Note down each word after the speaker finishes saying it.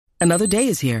Another day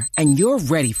is here, and you're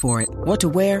ready for it. What to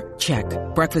wear? Check.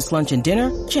 Breakfast, lunch, and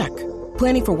dinner? Check.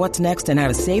 Planning for what's next and how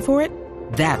to save for it?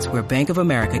 That's where Bank of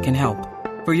America can help.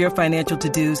 For your financial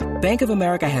to-dos, Bank of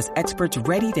America has experts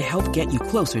ready to help get you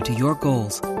closer to your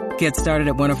goals. Get started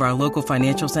at one of our local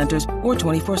financial centers or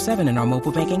 24/7 in our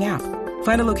mobile banking app.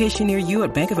 Find a location near you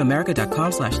at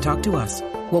bankofamerica.com/talktous.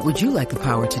 What would you like the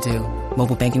power to do?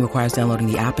 Mobile banking requires downloading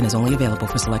the app and is only available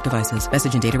for select devices.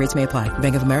 Message and data rates may apply.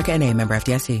 Bank of America N.A., member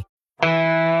FDIC.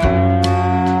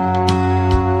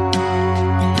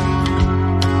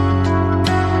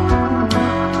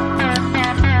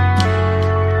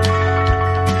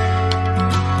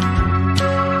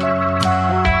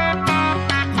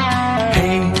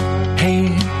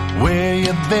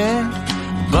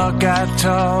 Buckeye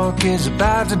Talk is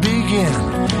about to begin.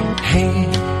 Hey,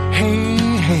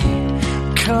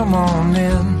 come on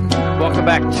in. Welcome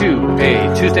back to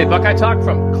a Tuesday Buckeye Talk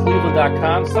from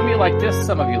Cleveland.com. Some of you like this,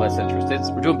 some of you less interested.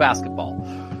 We're doing basketball.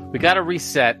 We got to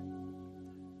reset.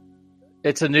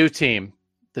 It's a new team.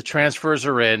 The transfers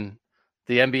are in.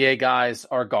 The NBA guys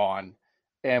are gone.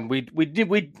 And we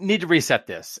need to reset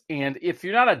this. And if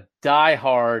you're not a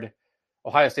diehard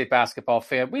Ohio State basketball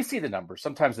fan, we see the numbers.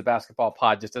 Sometimes the basketball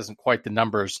pod just isn't quite the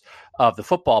numbers of the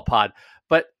football pod.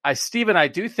 But Stephen, I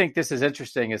do think this is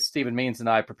interesting as Stephen Means and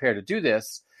I prepare to do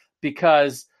this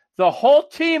because the whole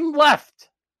team left.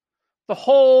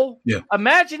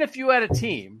 Imagine if you had a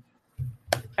team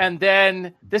and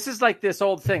then this is like this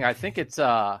old thing. I think it's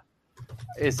like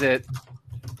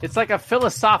a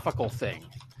philosophical thing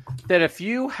that if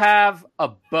you have a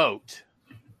boat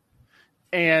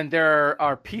and there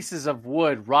are pieces of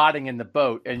wood rotting in the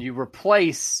boat, and you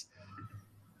replace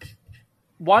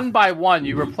one by one,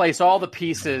 you replace all the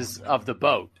pieces of the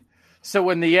boat. So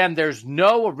in the end, there's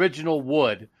no original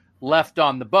wood left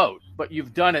on the boat, but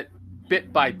you've done it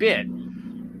bit by bit.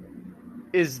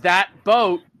 Is that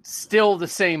boat still the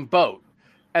same boat?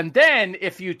 And then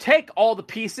if you take all the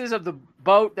pieces of the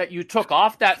boat that you took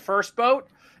off that first boat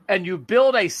and you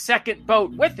build a second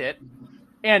boat with it,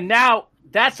 and now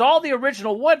that's all the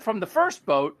original wood from the first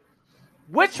boat.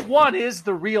 Which one is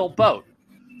the real boat?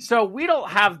 So we don't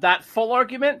have that full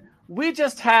argument. We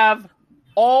just have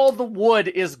all the wood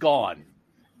is gone.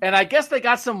 And I guess they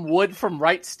got some wood from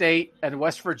Wright State and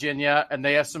West Virginia, and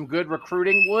they have some good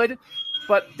recruiting wood,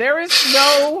 but there is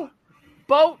no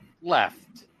boat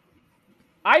left.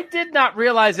 I did not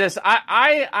realize this.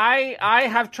 I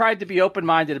have tried to be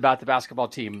open-minded about the basketball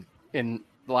team in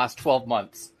the last 12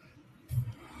 months.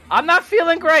 I'm not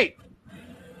feeling great.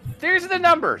 These are the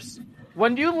numbers.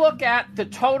 When you look at the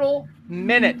total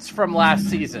minutes from last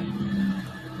season,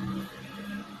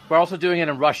 we're also doing it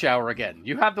in rush hour again.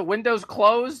 You have the windows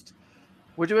closed.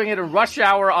 We're doing it in rush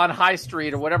hour on High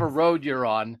Street or whatever road you're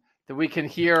on that we can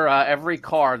hear every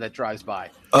car that drives by.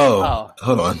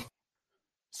 Hold on.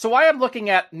 So I am looking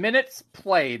at minutes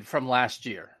played from last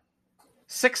year.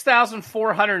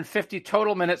 6,450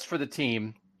 total minutes for the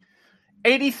team.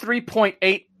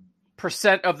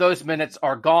 83.8% of those minutes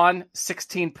are gone.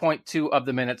 16.2 of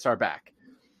the minutes are back.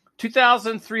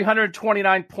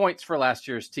 2,329 points for last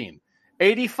year's team.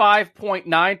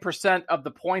 85.9% of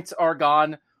the points are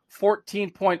gone.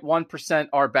 14.1%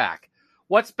 are back.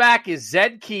 What's back is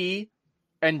Zed Key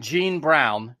and Gene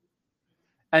Brown,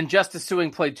 and Justice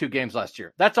Sueing played 2 games last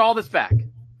year. That's all that's back.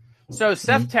 So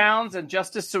Seth Towns and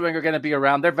Justice Sueing are going to be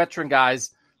around. They're veteran guys.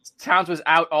 Towns was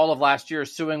out all of last year.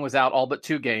 Sueing was out all but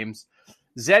 2 games.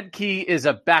 Zed Key is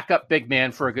a backup big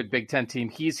man for a good Big Ten team.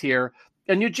 He's here.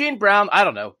 And Eugene Brown, I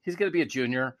don't know. He's going to be a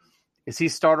junior. Is he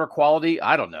starter quality?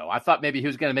 I don't know. I thought maybe he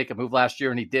was going to make a move last year,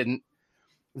 and he didn't.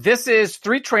 This is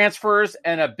 3 transfers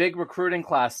and a big recruiting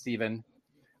class, Stephen.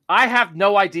 I have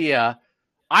no idea.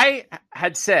 I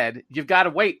had said you've got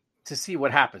to wait to see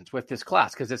what happens with this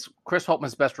class because it's Chris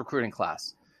Holtman's best recruiting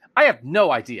class. I have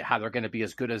no idea how they're going to be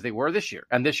as good as they were this year,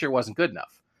 and this year wasn't good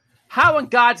enough. How in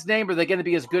God's name are they going to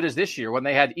be as good as this year when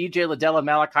they had E.J. Liddell and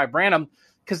Malachi Branham?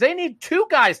 Because they need 2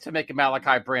 guys to make a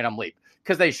Malachi Branham leap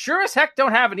because they sure as heck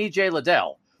don't have an E.J.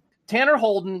 Liddell. Tanner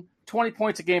Holden, 20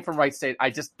 points a game from Wright State.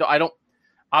 I don't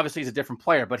 – obviously he's a different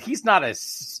player, but he's not a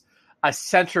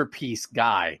centerpiece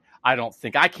guy, I don't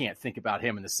think. I can't think about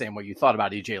him in the same way you thought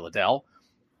about E.J. Liddell.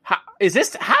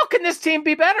 How can this team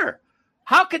be better?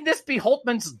 How can this be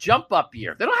Holtman's jump-up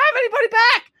year? They don't have anybody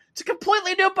back. It's a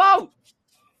completely new boat.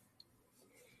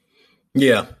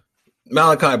 Yeah.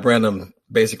 Malachi Branham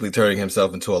basically turning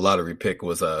himself into a lottery pick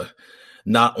was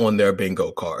not on their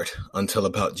bingo card until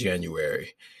about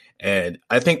January. And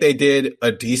I think they did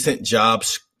a decent job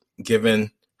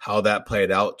given how that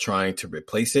played out trying to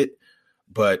replace it.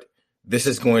 But this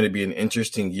is going to be an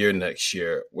interesting year next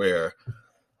year where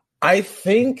I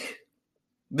think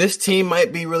this team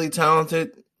might be really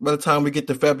talented by the time we get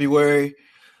to February,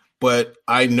 but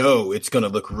I know it's going to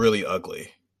look really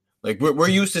ugly. Like we're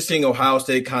used to seeing Ohio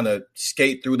State kind of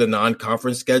skate through the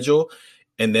non-conference schedule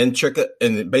and then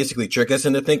basically trick us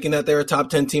into thinking that they're a top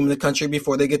 10 team in the country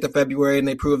before they get to February and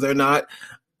they prove they're not.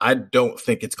 I don't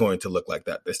think it's going to look like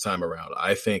that this time around.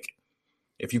 I think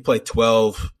if you play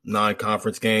 12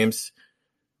 non-conference games,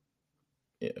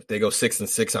 if they go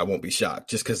 6-6, I won't be shocked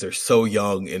just because they're so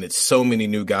young and it's so many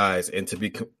new guys. And to be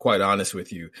quite honest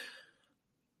with you,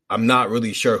 I'm not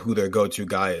really sure who their go-to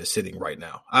guy is sitting right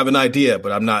now. I have an idea,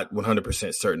 but I'm not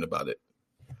 100% certain about it.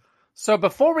 So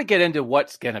before we get into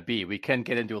what's going to be, we can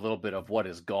get into a little bit of what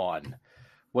is gone.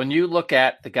 When you look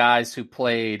at the guys who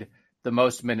played the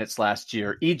most minutes last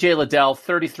year, E.J. Liddell,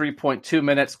 33.2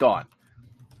 minutes, gone.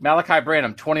 Malachi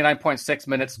Branham, 29.6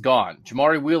 minutes, gone.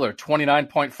 Jamari Wheeler,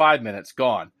 29.5 minutes,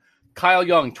 gone. Kyle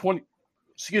Young,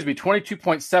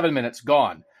 22.7 minutes,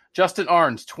 gone. Justin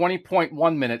Arns,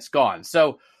 20.1 minutes, gone.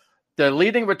 So the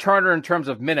leading returner in terms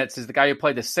of minutes is the guy who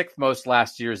played the sixth most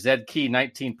last year, Zed Key,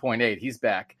 19.8. He's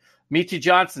back. Michi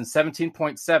Johnson,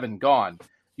 17.7, gone.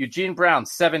 Eugene Brown,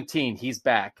 17. He's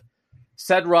back.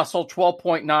 Ced Russell,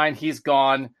 12.9. He's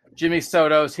gone. Jimmy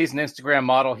Sotos, he's an Instagram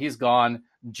model. He's gone.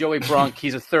 Joey Brunk,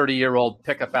 he's a 30-year-old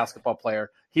pickup basketball player.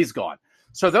 He's gone.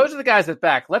 So those are the guys that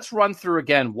back. Let's run through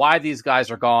again why these guys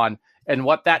are gone and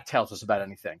what that tells us about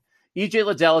anything. E.J.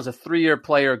 Liddell is a 3-year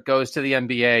player, goes to the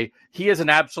NBA. He is an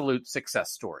absolute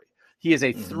success story. He is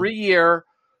a 3-year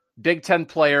Big Ten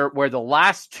player where the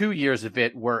last 2 years of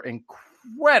it were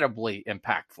incredibly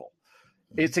impactful.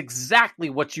 It's exactly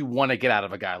what you want to get out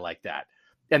of a guy like that.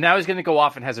 And now he's going to go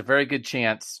off and has a very good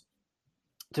chance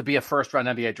to be a first-round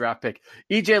NBA draft pick.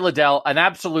 E.J. Liddell, an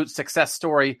absolute success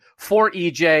story for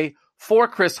E.J., for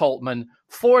Chris Holtmann,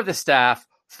 for the staff,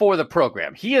 for the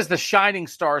program. He is the shining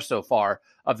star so far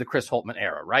of the Chris Holtmann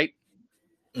era, right?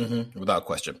 Mm-hmm. Without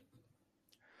question.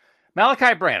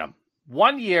 Malachi Branham,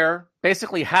 1 year,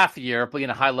 basically half a year, being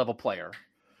a high-level player.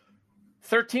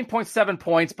 13.7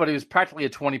 points, but he was practically a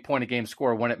 20-point-a-game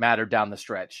scorer when it mattered down the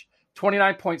stretch.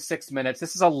 29.6 minutes.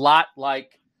 This is a lot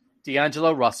like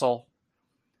D'Angelo Russell.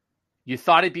 You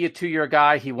thought he'd be a 2-year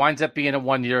guy. He winds up being a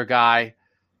 1-year guy.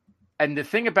 And the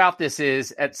thing about this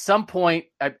is, at some point,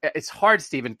 it's hard,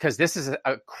 Stephen, because this is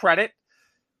a credit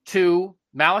to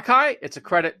Malachi. It's a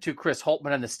credit to Chris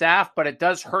Holtmann and the staff, but it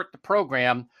does hurt the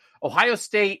program. Ohio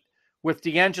State, with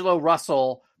D'Angelo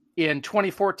Russell in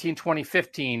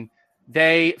 2014-2015,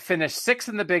 they finished 6th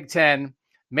in the Big Ten,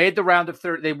 made the round of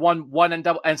 30. They won one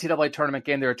NCAA tournament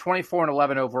game. They were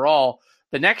 24-11 overall.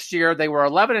 The next year, they were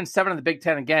 11-7 in the Big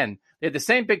Ten again. They had the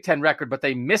same Big Ten record, but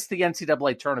they missed the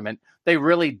NCAA tournament. They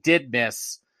really did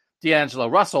miss D'Angelo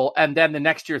Russell. And then the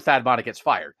next year, Thad Matta gets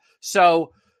fired.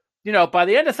 So, by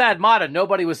the end of Thad Matta,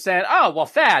 nobody was saying, oh, well,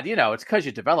 Thad, it's because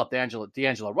you developed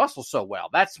D'Angelo Russell so well.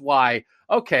 That's why,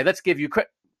 okay, let's give you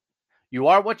credit. You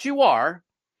are what you are.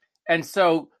 And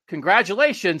so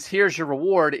congratulations, here's your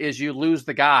reward, is you lose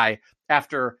the guy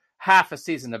after half a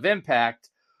season of impact.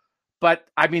 But,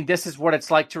 this is what it's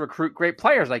like to recruit great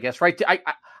players, I guess, right?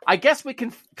 I guess we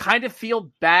can kind of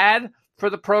feel bad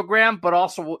for the program, but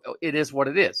also it is what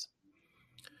it is.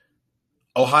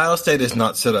 Ohio State is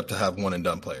not set up to have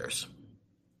one-and-done players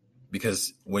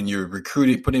because when you're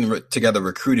putting together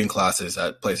recruiting classes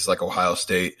at places like Ohio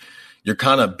State, you're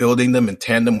kind of building them in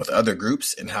tandem with other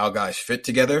groups and how guys fit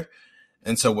together.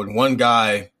 And so when one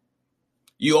guy,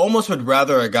 you almost would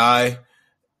rather a guy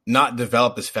not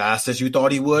develop as fast as you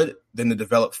thought he would than to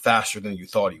develop faster than you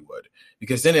thought he would.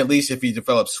 Because then at least if he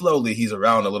develops slowly, he's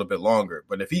around a little bit longer.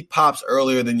 But if he pops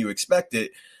earlier than you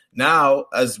expected, now,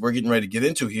 as we're getting ready to get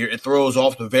into here, it throws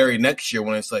off the very next year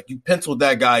when it's like you penciled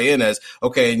that guy in as,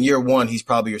 okay, in year one, he's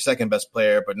probably your second best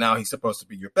player, but now he's supposed to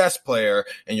be your best player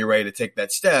and you're ready to take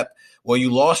that step. Well,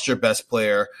 you lost your best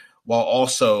player while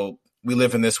also we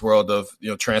live in this world of,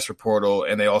 transfer portal,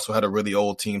 and they also had a really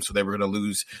old team, so they were going to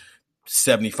lose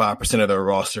 75% of their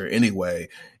roster anyway.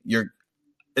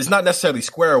 It's not necessarily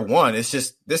square one. It's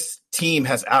just this team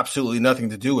has absolutely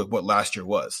nothing to do with what last year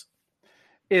was.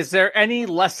 Is there any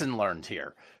lesson learned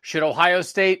here? Should Ohio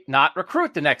State not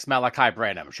recruit the next Malachi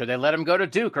Branham? Should they let him go to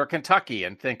Duke or Kentucky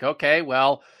and think, okay,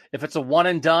 well, if it's a one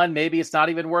and done, maybe it's not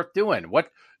even worth doing?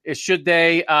 Should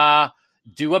they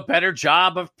do a better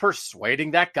job of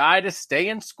persuading that guy to stay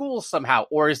in school somehow?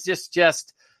 Or is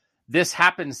this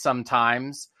happens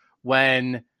sometimes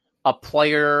when a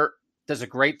player does a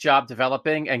great job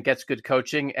developing and gets good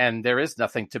coaching and there is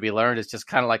nothing to be learned? It's just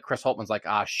kind of like Chris Holtmann's like,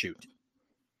 shoot.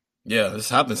 Yeah, this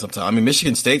happens sometimes. I mean,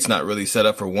 Michigan State's not really set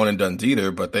up for one and done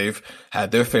either, but they've had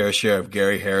their fair share of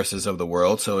Gary Harris's of the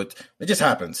world. So it just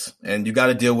happens, and you got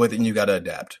to deal with it and you got to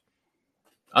adapt.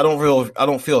 I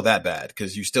don't feel that bad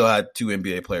because you still had 2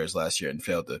 NBA players last year and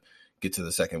failed to get to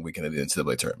the second weekend of the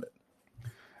NCAA tournament.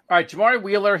 All right, Jamari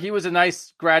Wheeler, he was a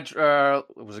nice grad.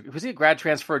 Was he a grad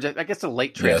transfer? I guess a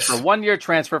late transfer, Yes. 1 year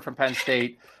transfer from Penn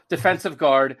State, defensive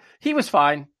guard. He was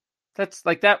fine. That's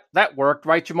like that worked,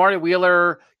 right? Jamari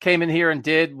Wheeler came in here and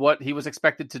did what he was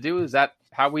expected to do. Is that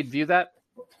how we'd view that?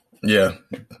 Yeah.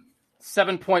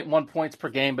 7.1 points per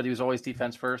game, but he was always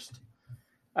defense first.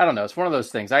 I don't know. It's one of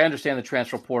those things. I understand the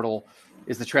transfer portal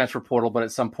is the transfer portal, but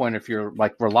at some point, if you're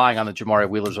like relying on the Jamari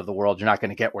Wheelers of the world, you're not going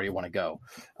to get where you want to go.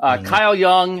 Kyle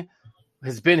Young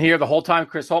has been here the whole time.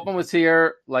 Chris Holtmann was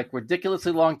here, like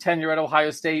ridiculously long tenure at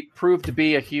Ohio State, proved to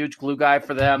be a huge glue guy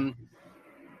for them.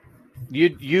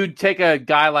 You'd take a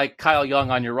guy like Kyle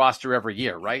Young on your roster every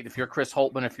year, right? If you're Chris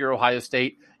Holtmann, if you're Ohio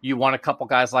State, you want a couple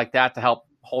guys like that to help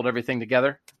hold everything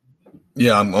together?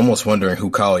 Yeah, I'm almost wondering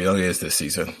who Kyle Young is this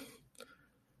season.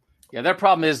 Yeah, their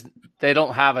problem is they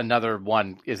don't have another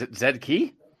one. Is it Zed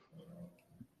Key?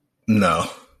 No.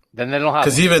 Then they don't have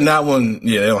Because even that one,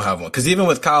 they don't have one. Because even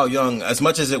with Kyle Young, as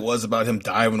much as it was about him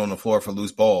diving on the floor for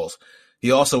loose balls,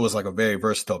 he also was like a very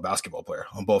versatile basketball player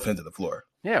on both ends of the floor.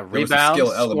 Yeah, rebounds,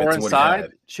 score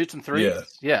inside, shoot some threes.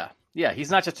 Yeah.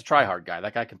 He's not just a try-hard guy.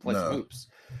 That guy can play some hoops.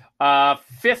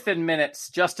 Fifth in minutes,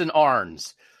 Justin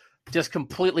Arns just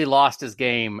completely lost his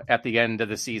game at the end of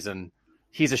the season.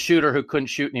 He's a shooter who couldn't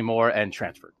shoot anymore and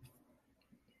transferred.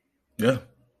 Yeah,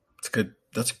 it's good.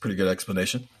 That's a pretty good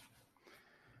explanation.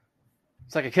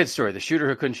 It's like a kid's story, the shooter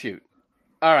who couldn't shoot.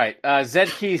 All right, Zed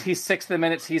Key, he's 6th in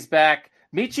minutes. He's back.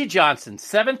 Michi Johnson,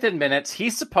 7th in minutes.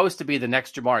 He's supposed to be the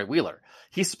next Jamari Wheeler.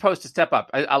 He's supposed to step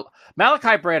up.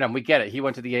 Malachi Branham, we get it. He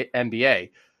went to the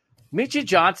NBA. Michi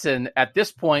Johnson, at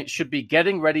this point, should be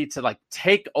getting ready to like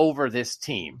take over this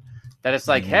team. That it's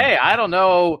like, hey, I don't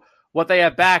know what they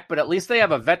have back, but at least they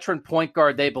have a veteran point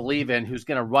guard they believe in who's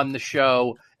going to run the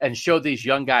show and show these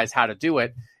young guys how to do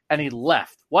it. And he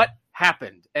left. What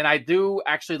happened? And I do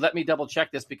actually, let me double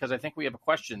check this because I think we have a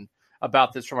question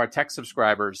about this from our tech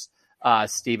subscribers.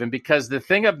 Stephen, because the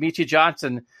thing of Michi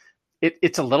Johnson,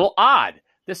 it's a little odd.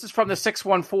 This is from the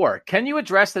 614. Can you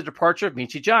address the departure of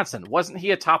Michi Johnson? Wasn't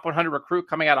he a top 100 recruit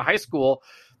coming out of high school?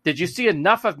 Did you see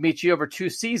enough of Michi over 2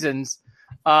 seasons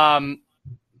to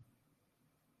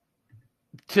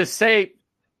say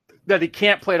that he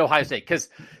can't play at Ohio State? Because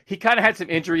he kind of had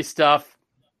some injury stuff.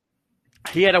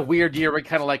 He had a weird year where he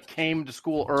kind of like came to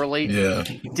school early. Yeah.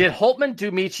 Did Holtmann do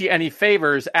Michi any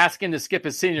favors asking to skip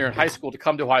his senior in high school to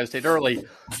come to Ohio State early?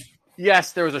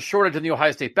 Yes, there was a shortage in the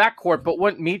Ohio State backcourt, but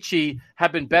wouldn't Michi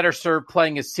have been better served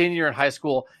playing his senior in high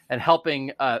school and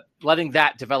helping, letting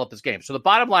that develop his game? So the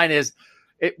bottom line is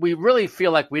we really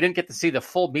feel like we didn't get to see the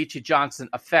full Michi Johnson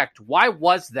effect. Why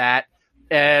was that?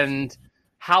 And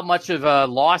how much of a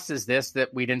loss is this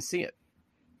that we didn't see it?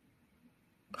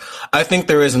 I think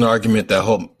there is an argument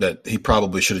that he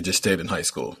probably should have just stayed in high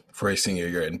school for his senior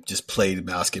year and just played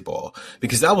basketball,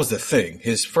 because that was the thing.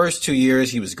 His first 2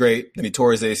 years, he was great. Then he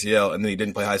tore his ACL, and then he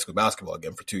didn't play high school basketball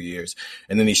again for 2 years.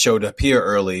 And then he showed up here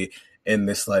early in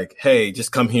this like, hey,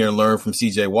 just come here and learn from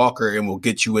CJ Walker, and we'll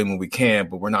get you in when we can,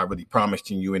 but we're not really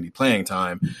promising you any playing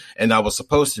time. And that was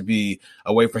supposed to be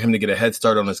a way for him to get a head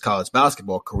start on his college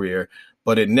basketball career,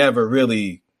 but it never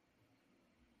really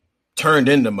turned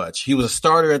into much. He was a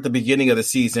starter at the beginning of the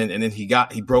season, and then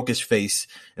he broke his face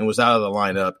and was out of the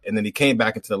lineup, and then he came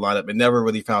back into the lineup and never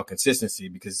really found consistency,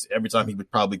 because every time he would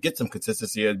probably get some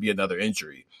consistency, it'd be another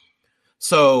injury.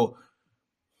 So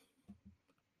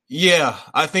yeah,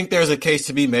 I think there's a case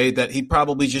to be made that he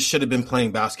probably just should have been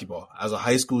playing basketball as a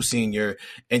high school senior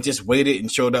and just waited and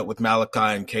showed up with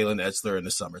Malachi and Kalen Etzler in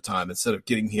the summertime instead of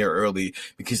getting here early,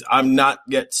 because I'm not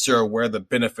yet sure where the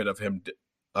benefit of him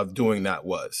of doing that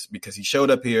was, because he showed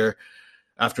up here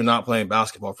after not playing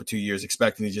basketball for 2 years,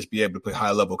 expecting to just be able to play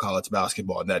high-level college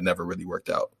basketball, and that never really worked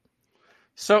out.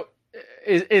 So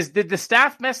did the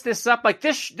staff mess this up? Like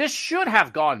this should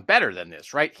have gone better than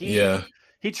this, right?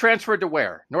 He transferred to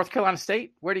where? North Carolina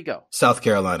State? Where'd he go? South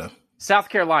Carolina. South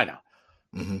Carolina.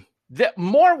 Mm-hmm.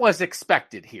 More was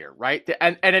expected here, right?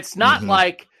 And it's not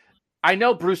like, I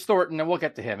know Bruce Thornton, and we'll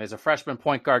get to him, as a freshman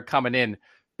point guard coming in,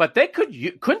 but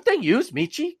couldn't they use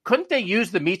Michi? Couldn't they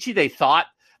use the Michi they thought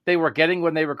they were getting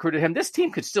when they recruited him? This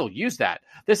team could still use that.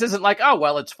 This isn't like, oh,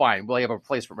 well, it's fine. We'll have a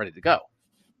replacement ready to go.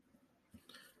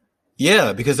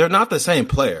 Yeah, because they're not the same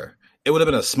player. It would have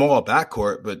been a small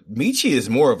backcourt, but Michi is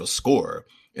more of a scorer,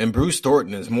 and Bruce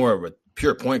Thornton is more of a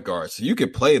pure point guard. So you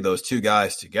could play those two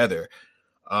guys together.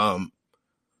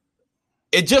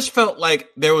 it just felt like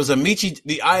there was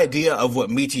the idea of what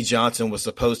Michi Johnson was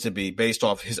supposed to be based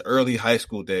off his early high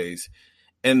school days,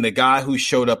 and the guy who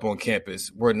showed up on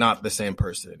campus were not the same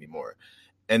person anymore.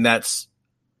 And that's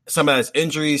some of that's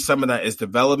injuries, some of that is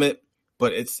development,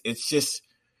 but it's just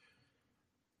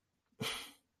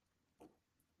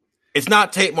it's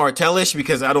not Tate Martell-ish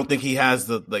because I don't think he has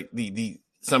the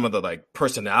some of the like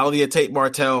personality of Tate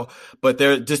Martell, but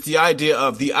they're just the idea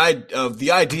of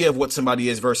what somebody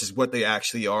is versus what they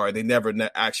actually are. They never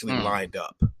actually lined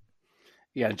up.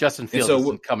 Yeah, Justin Fields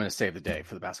isn't coming to save the day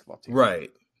for the basketball team,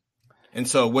 right? And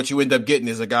so what you end up getting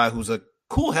is a guy who's a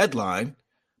cool headline,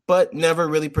 but never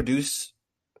really produced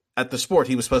at the sport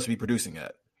he was supposed to be producing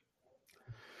at.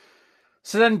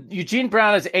 So then Eugene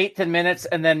Brown is 8th in minutes,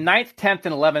 and then 9th, 10th,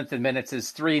 and 11th in minutes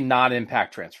is 3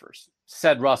 non-impact transfers.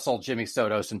 Ced Russell, Jimmy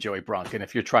Sotos, and Joey Brunk. And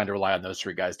if you're trying to rely on those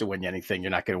 3 guys to win anything, you're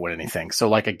not going to win anything. So,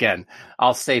 like, again,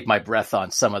 I'll save my breath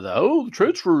on some of the,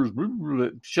 transfers.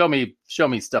 Show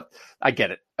me stuff. I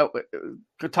get it.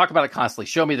 Talk about it constantly.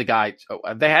 Show me the guy.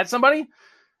 Have they had somebody?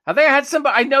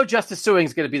 I know Justice Sueing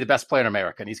is going to be the best player in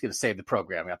America, and he's going to save the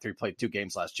program after he played 2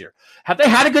 games last year. Have they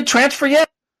had a good transfer yet?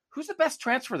 Who's the best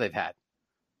transfer they've had?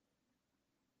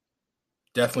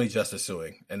 Definitely Justice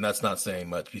Sueing, and that's not saying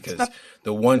much because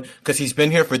he's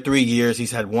been here for 3 years.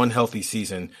 He's had 1 healthy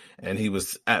season, and he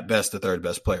was at best the 3rd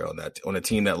best player on a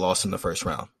team that lost in the first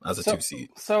round as a 2 seed.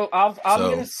 So I'm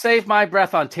going to save my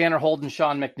breath on Tanner Holden,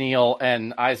 Sean McNeil,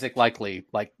 and Isaac Likely,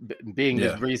 like being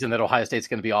the reason that Ohio State's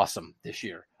going to be awesome this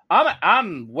year.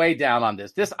 I'm way down on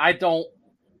this. I don't.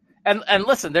 And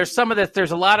listen, there's some of this.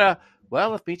 There's a lot of.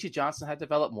 Well, if Michi Johnson had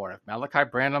developed more, if Malachi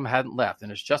Branham hadn't left,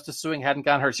 and if Justice Sueing hadn't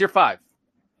gotten hurt, it's year 5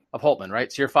 of Holtman, right?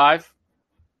 It's year 5.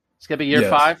 It's gonna be year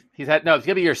 5. It's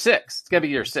gonna be year 6. It's gonna be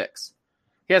year 6.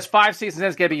 He has 5 seasons.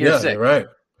 It's gonna be year 6. Right.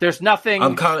 There's nothing.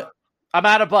 I'm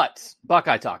out of butts.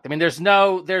 Buckeye talk. I mean, there's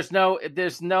no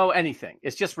anything.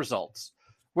 It's just results.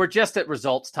 We're just at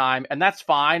results time, and that's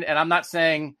fine. And I'm not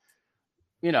saying,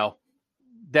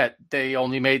 that they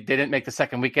didn't make the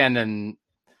second weekend, and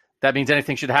that means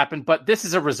anything should happen. But this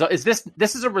is a result.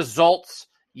 This is a results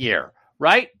year,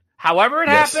 right? However it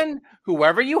happened,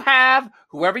 whoever you have,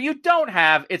 whoever you don't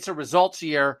have, it's a results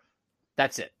year.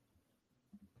 That's it.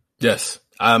 Yes.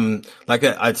 Like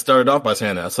I started off by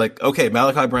saying that. It's like, okay,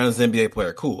 Malachi Brown's an NBA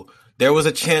player. Cool. There was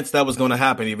a chance that was going to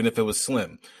happen, even if it was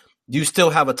slim. You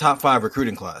still have a top 5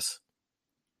 recruiting class.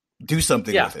 Do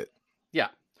something with it. Yeah.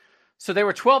 So they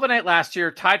were 12-8 last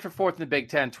year, tied for 4th in the Big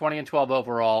Ten, 20-12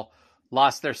 overall,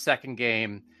 lost their second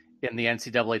game in the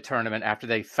NCAA tournament after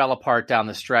they fell apart down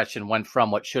the stretch and went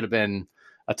from what should have been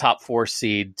a top 4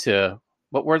 seed to,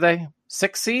 what were they?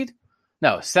 6 seed?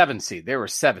 No, 7 seed. They were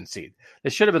 7 seed. They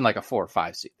should have been like a 4 or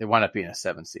 5 seed. They wound up being a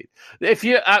 7 seed. If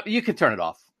you can turn it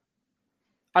off.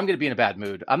 I'm going to be in a bad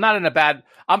mood.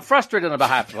 I'm frustrated on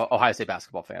behalf of Ohio State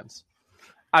basketball fans.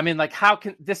 I mean, like,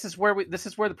 this is where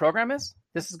the program is?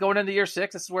 This is going into year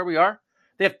 6. This is where we are.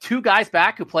 They have 2 guys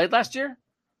back who played last year.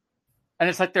 And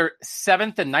it's like their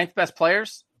 7th and 9th best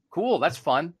players. Cool. That's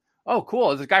fun. Oh, cool.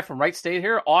 There's a guy from Wright State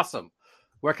here. Awesome.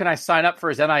 Where can I sign up for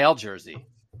his NIL jersey?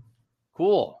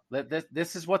 Cool.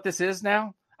 This is what this is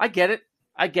now. I get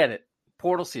it.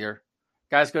 Portal's here.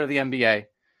 Guys go to the NBA.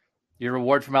 Your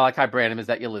reward for Malachi Branham is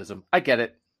that you lose him. I get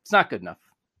it. It's not good enough.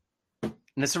 And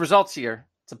it's a results year.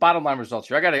 It's a bottom line results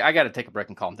year. I got to take a break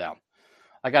and calm down.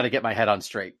 I got to get my head on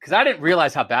straight because I didn't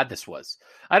realize how bad this was.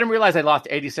 I didn't realize they lost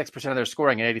 86% of their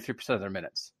scoring and 83% of their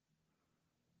minutes.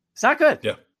 It's not good.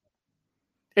 Yeah.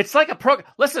 It's like a program.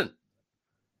 Listen,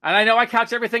 and I know I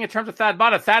couch everything in terms of Thad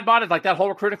Matta. Thad Matta, like that whole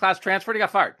recruiting class transferred, he got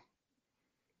fired.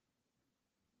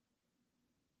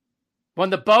 When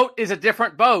the boat is a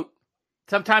different boat,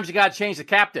 sometimes you got to change the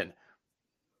captain.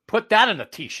 Put that in a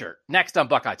T-shirt. Next on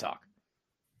Buckeye Talk.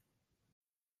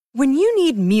 When you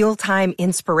need mealtime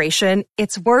inspiration,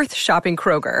 it's worth shopping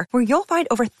Kroger, where you'll find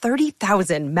over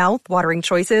 30,000 mouth-watering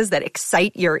choices that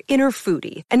excite your inner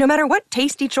foodie. And no matter what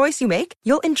tasty choice you make,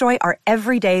 you'll enjoy our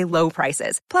everyday low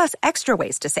prices, plus extra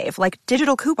ways to save, like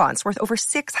digital coupons worth over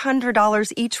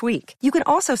 $600 each week. You can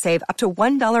also save up to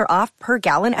 $1 off per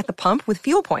gallon at the pump with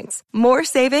fuel points. More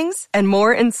savings and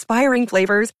more inspiring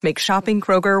flavors make shopping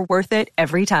Kroger worth it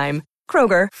every time.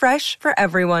 Kroger, fresh for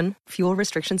everyone. Fuel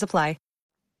restrictions apply.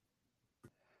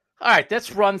 All right,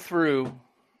 let's run through.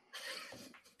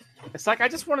 It's like I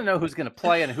just want to know who's going to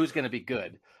play and who's going to be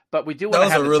good. But we do want to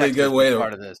have a really good way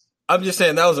part of this. I'm just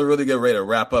saying that was a really good way to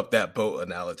wrap up that boat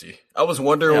analogy. I was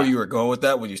wondering where you were going with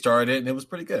that when you started it, and it was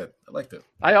pretty good. I liked it.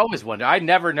 I always wonder. I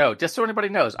never know. Just so anybody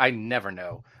knows, I never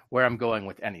know where I'm going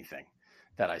with anything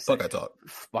that I say. Buckeye Talk.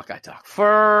 Buckeye Talk.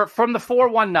 From the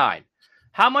 419,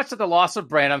 How much of the loss of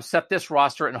Branham set this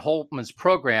roster and Holtman's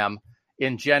program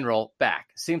in general back?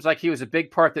 Seems like he was a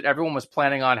big part that everyone was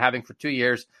planning on having for 2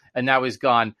 years, and now he's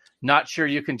gone. Not sure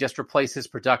you can just replace his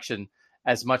production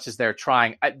as much as they're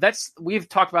trying. We've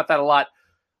talked about that a lot.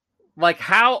 Like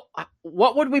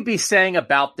what would we be saying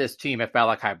about this team if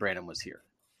Malachi Branham was here?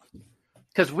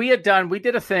 Because we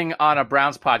did a thing on a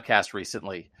Browns podcast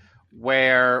recently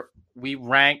where we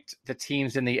ranked the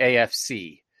teams in the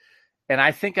AFC. And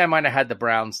I think I might have had the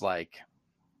Browns like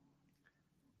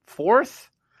 4th.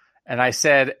 And I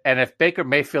said, and if Baker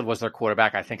Mayfield was their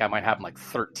quarterback, I think I might have him like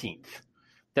 13th.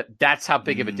 That's how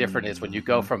big of a difference it is when you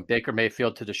go from Baker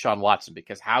Mayfield to Deshaun Watson,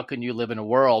 because how can you live in a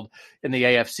world in the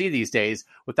AFC these days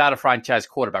without a franchise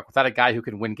quarterback, without a guy who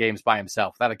can win games by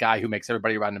himself, without a guy who makes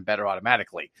everybody around him better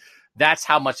automatically? That's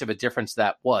how much of a difference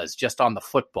that was just on the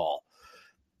football.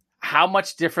 How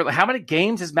many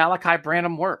games is Malachi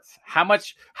Branham worth? How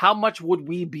much would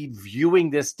we be viewing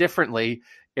this differently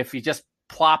if you just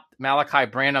plopped Malachi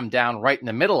Branham down right in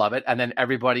the middle of it and then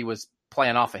everybody was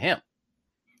playing off of him?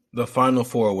 The Final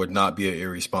Four would not be an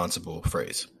irresponsible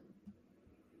phrase.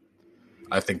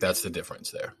 I think that's the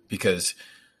difference there. Because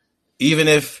even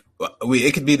if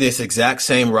it could be this exact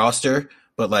same roster,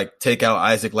 but like take out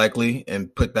Isaac Likely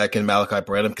and put back in Malachi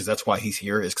Branham, because that's why he's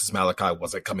here, is because Malachi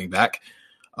wasn't coming back.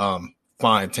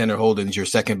 Fine, Tanner Holden's your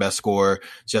second best scorer.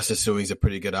 Justice Sueing's a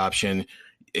pretty good option.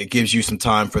 It gives you some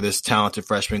time for this talented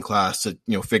freshman class to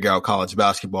figure out college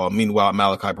basketball. Meanwhile,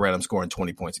 Malachi Branham scoring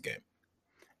 20 points a game.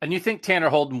 And you think Tanner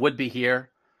Holden would be here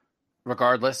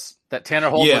regardless? That Tanner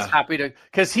Holden was happy to,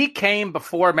 because he came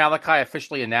before Malachi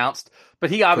officially announced, but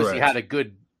he obviously had a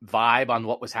good vibe on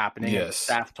what was happening. Yes. And the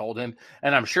staff told him,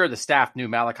 and I'm sure the staff knew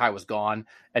Malachi was gone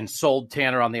and sold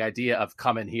Tanner on the idea of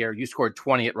coming here. You scored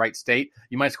 20 at Wright State.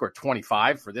 You might score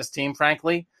 25 for this team,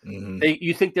 frankly. Mm-hmm.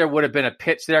 You think there would have been a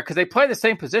pitch there because they play the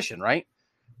same position, right?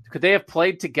 Could they have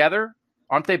played together?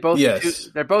 Aren't they both? Yes.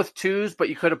 They're both twos, but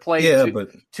you could have played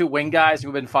two wing guys who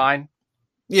would have been fine.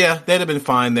 Yeah, they'd have been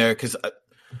fine there because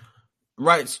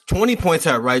 20 points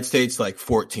at Wright State's like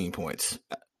 14 points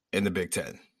in the Big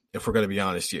Ten. If we're going to be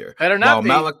honest here, better not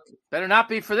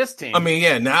be for this team. I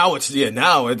mean, now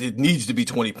it needs to be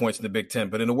 20 points in the Big Ten.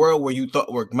 But in a world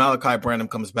where Malachi Branham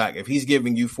comes back, if he's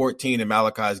giving you 14 and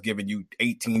Malachi is giving you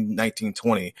 18, 19,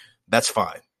 20, that's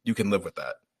fine. You can live with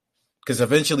that. Because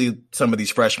eventually some of these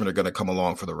freshmen are going to come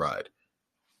along for the ride.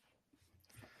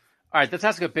 All right, let's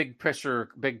ask a big picture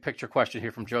question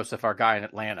here from Joseph, our guy in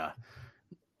Atlanta.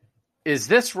 Is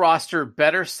this roster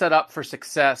better set up for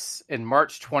success in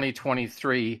March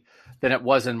 2023 than it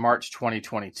was in March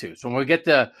 2022? So when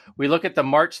we look at the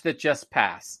March that just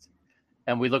passed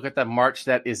and we look at the March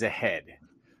that is ahead,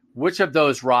 which of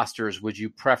those rosters would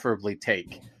you preferably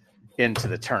take into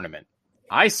the tournament?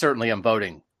 I certainly am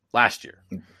voting last year.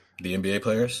 The NBA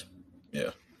players? Yeah.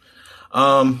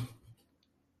 At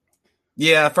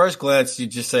first glance, you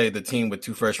just say the team with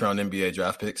 2 first-round NBA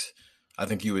draft picks. I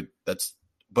think you would –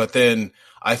 but then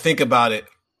I think about it.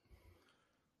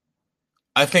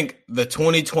 I think the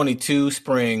 2022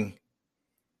 spring,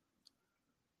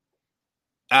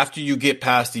 after you get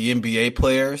past the NBA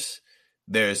players,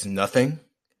 there's nothing.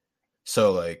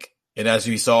 So, and as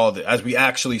we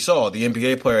actually saw, the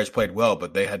NBA players played well,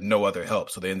 but they had no other help,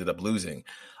 so they ended up losing.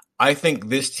 I think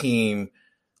this team,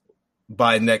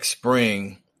 by next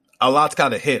spring, a lot's got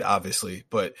to hit, obviously,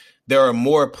 but there are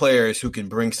more players who can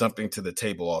bring something to the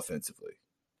table offensively.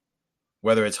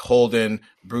 Whether it's Holden,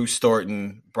 Bruce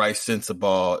Thornton, Bryce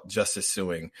Sensabaugh, Justice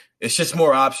Sueing. It's just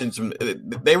more options.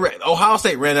 Ohio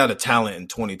State ran out of talent in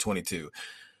 2022.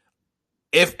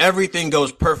 If everything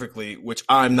goes perfectly, which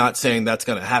I'm not saying that's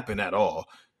going to happen at all,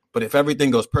 but if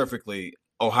everything goes perfectly,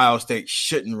 Ohio State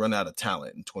shouldn't run out of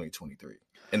talent in 2023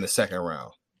 in the second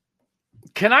round.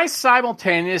 Can I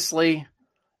simultaneously,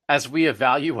 as we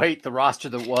evaluate the roster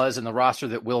that was and the roster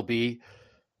that will be,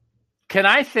 can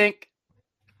I think,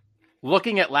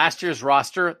 looking at last year's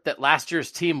roster, that last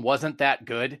year's team wasn't that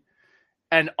good,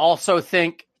 and also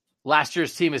think last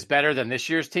year's team is better than this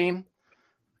year's team?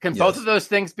 Can both of those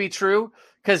things be true?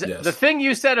 Because the thing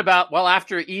you said about,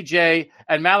 after EJ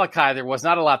and Malachi, there was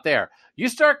not a lot there. You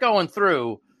start going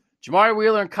through Jamari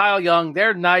Wheeler and Kyle Young,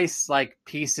 they're nice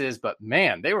pieces, but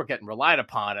man, they were getting relied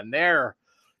upon, and they're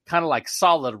kind of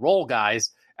solid role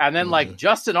guys. And then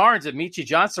Justin Arns and Michi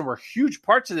Johnson were huge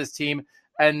parts of this team,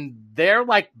 and they're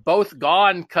both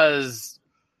gone because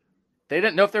they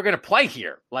didn't know if they're going to play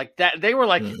here. They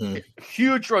were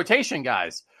huge rotation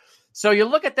guys. So you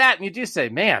look at that and you do say,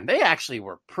 man, they actually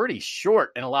were pretty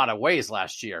short in a lot of ways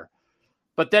last year.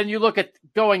 But then you look at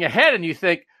going ahead and you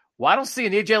think, well, I don't see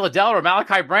an EJ Liddell or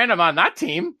Malachi Branham on that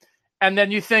team. And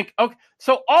then you think, okay,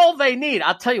 so all they need,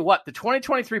 I'll tell you what, the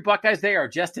 2023 Buckeyes, they are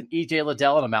just an E.J.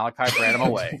 Liddell and a Malachi Branham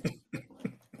away.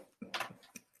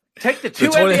 Take the two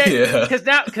NBA, because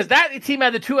that team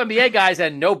had the two NBA guys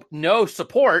and no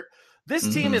support.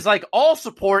 This team is like all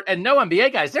support and no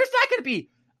NBA guys. There's not going to be,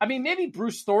 I mean, maybe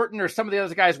Bruce Thornton or some of the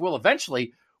other guys will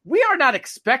eventually. We are not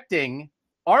expecting,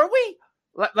 are we?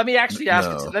 Let me actually ask.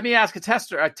 No. Let me ask a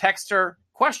texter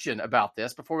question about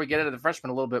this before we get into the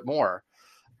freshmen a little bit more.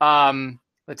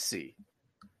 Let's see.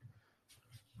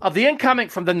 Of the incoming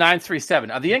from the 937,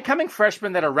 of the incoming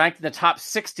freshmen that are ranked in the top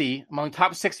 60 among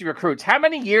top 60 recruits, how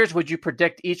many years would you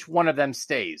predict each one of them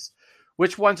stays?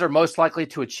 Which ones are most likely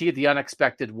to achieve the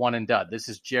unexpected one and done? This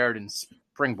is Jared in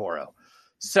Springboro.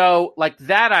 So, like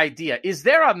that idea, is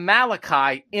there a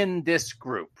Malachi in this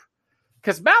group?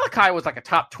 Because Malachi was like a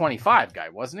top 25 guy,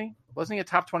 wasn't he? Wasn't he a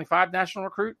top 25 national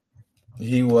recruit?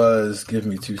 He was. Give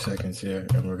me 2 seconds here,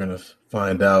 and we're going to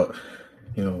find out.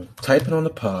 Typing on the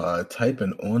pod.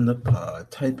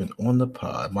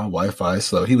 My Wi-Fi is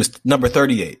slow. He was number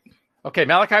 38. Okay,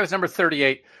 Malachi was number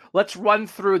 38. Let's run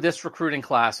through this recruiting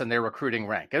class and their recruiting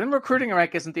rank. And then recruiting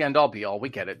rank isn't the end-all be-all. We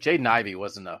get it. Jaden Ivey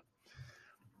wasn't a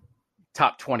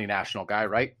top 20 national guy,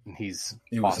 right? And he awesome.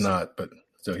 Was not, but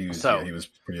so he was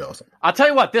pretty awesome. I'll tell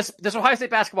you what, this Ohio State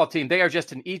basketball team, they are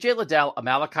just an E.J. Liddell, a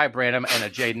Malachi Branham, and a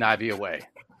Jaden Ivey away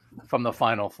from the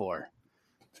Final Four.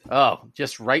 Oh,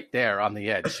 just right there on the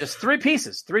edge. Just three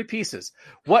pieces.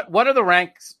 What are the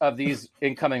ranks of these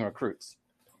incoming recruits?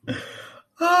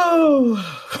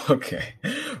 Oh, okay.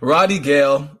 Roddy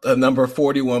Gale, the number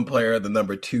 41 player, the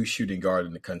number 2 shooting guard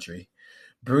in the country.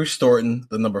 Bruce Thornton,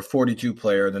 the number 42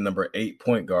 player, the number 8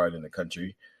 point guard in the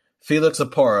country. Felix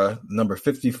Apara, the number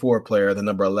 54 player, the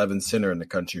number 11 center in the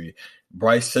country.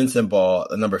 Bryce Sensabaugh,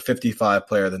 the number 55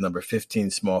 player, the number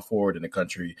 15 small forward in the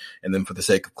country. And then for the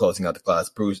sake of closing out the class,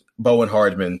 Bowen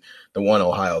Hardman, the one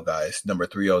Ohio guy, number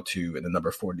 302, and the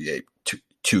number 48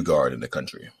 two guard in the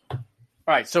country. All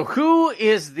right, so who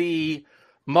is the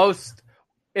most,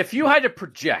 if you had to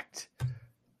project,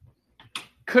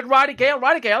 could Roddy Gale,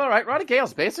 all right, Roddy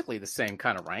Gale's basically the same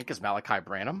kind of rank as Malachi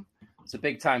Branham. It's a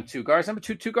big-time two guard. Number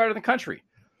two guard in the country.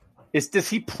 Does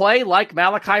he play like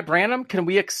Malachi Branham? Can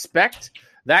we expect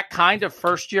that kind of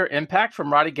first-year impact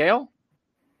from Roddy Gale?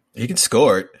 He can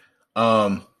score it.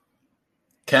 Cavs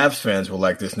fans will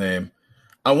like this name.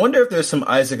 I wonder if there's some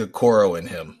Isaac Okoro in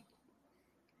him.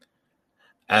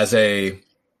 As a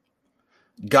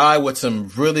guy with some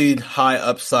really high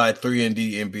upside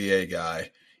 3-and-D NBA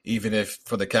guy, even if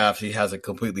for the Cavs he hasn't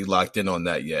completely locked in on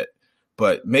that yet.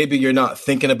 But maybe you're not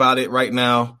thinking about it right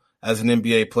now as an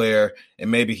NBA player, and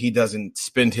maybe he doesn't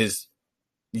spend his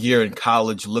year in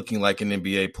college looking like an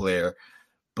NBA player,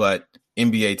 but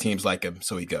NBA teams like him,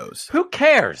 so he goes. Who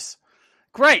cares?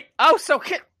 Great. Oh, so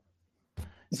he's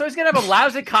going to have a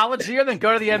lousy college year, then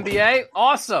go to the NBA?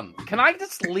 Awesome. Can I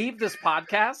just leave this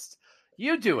podcast?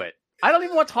 You do it. I don't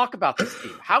even want to talk about this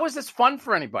team. How is this fun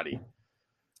for anybody?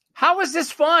 How is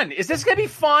this fun? Is this going to be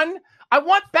fun? I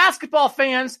want basketball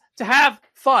fans to have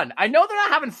fun. I know they're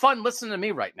not having fun listening to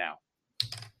me right now.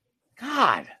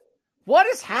 God, what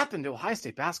has happened to Ohio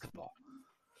State basketball?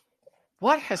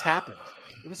 What has happened?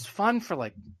 It was fun for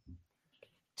like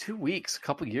 2 weeks, a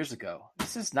couple years ago.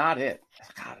 This is not it.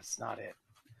 God, it's not it.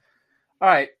 All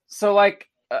right, so like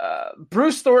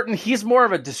Bruce Thornton, he's more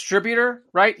of a distributor,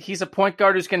 right? He's a point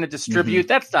guard who's going to distribute. Mm-hmm.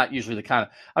 That's not usually the kind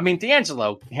of – I mean,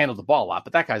 D'Angelo handled the ball a lot,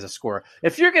 but that guy's a scorer.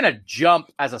 If you're going to jump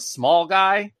as a small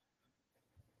guy,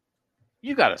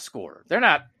 you got to score. They're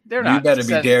not – you better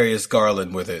be Darius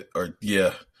Garland with it, or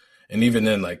yeah. And even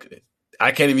then, like,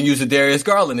 I can't even use the Darius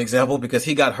Garland example because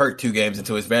he got hurt 2 games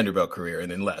into his Vanderbilt career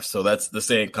and then left. So that's the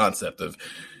same concept of –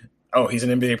 oh, he's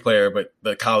an NBA player, but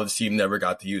the college team never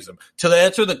got to use him. To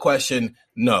answer the question,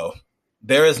 no.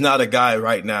 There is not a guy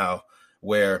right now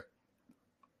where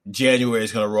January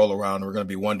is going to roll around and we're going to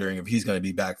be wondering if he's going to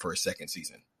be back for a second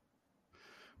season.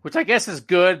 Which I guess is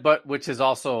good, but which is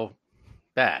also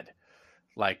bad.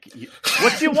 Like,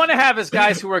 what you want to have is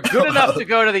guys who are good enough to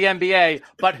go to the NBA,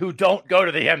 but who don't go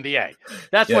to the NBA.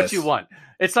 That's what you want.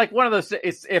 It's like one of those –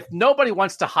 if nobody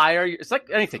wants to hire – it's like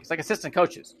anything. It's like assistant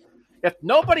coaches. If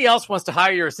nobody else wants to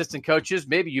hire your assistant coaches,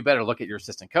 maybe you better look at your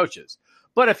assistant coaches.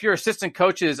 But if your assistant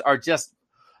coaches are just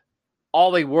all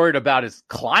they worried about is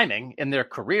climbing in their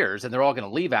careers and they're all going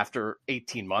to leave after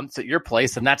 18 months at your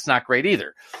place, then that's not great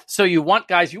either. So you want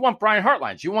guys, you want Brian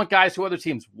Hartlines, you want guys who other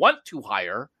teams want to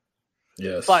hire,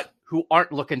 but who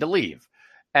aren't looking to leave.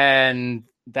 And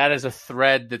that is a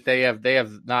thread that they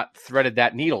have not threaded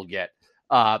that needle yet.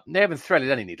 They haven't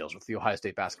threaded any needles with the Ohio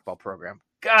State basketball program.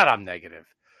 God, I'm negative.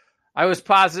 I was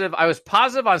positive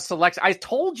on selection. I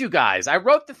told you guys. I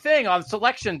wrote the thing on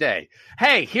selection day.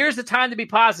 Hey, here's the time to be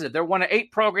positive. They're one of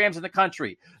 8 programs in the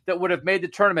country that would have made the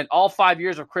tournament all 5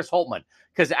 years of Chris Holtmann.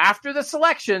 Because after the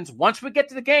selections, once we get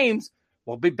to the games,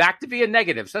 we'll be back to being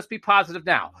negative. So let's be positive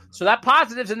now. So that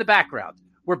positive's in the background.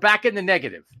 We're back in the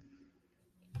negative.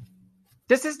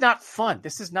 This is not fun.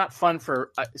 This is not fun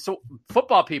for so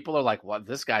football people are like, well,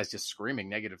 this guy's just screaming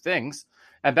negative things.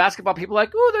 And basketball people are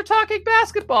like, oh, they're talking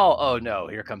basketball. Oh, no,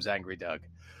 here comes Angry Doug.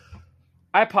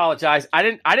 I apologize. I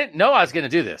didn't know I was going to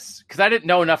do this because I didn't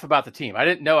know enough about the team. I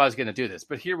didn't know I was going to do this,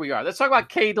 but here we are. Let's talk about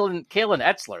Kalen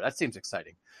Etzler. That seems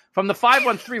exciting. From the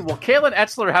 513, will Kalen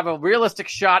Etzler have a realistic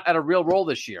shot at a real role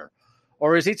this year?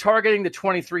 Or is he targeting the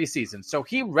 23 season? So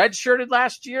he redshirted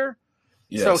last year.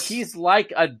 Yes. So he's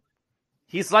like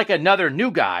another new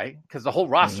guy because the whole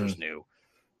roster's new.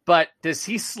 But does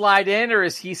he slide in, or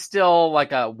is he still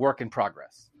like a work in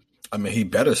progress? I mean, he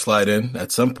better slide in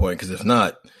at some point, because if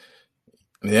not,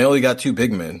 they only got 2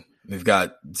 big men. They've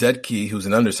got Zed Key, who's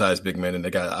an undersized big man, and they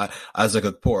got Isaac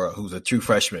Okporo, who's a true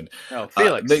freshman. Oh,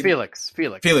 Felix.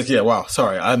 Felix, yeah, wow.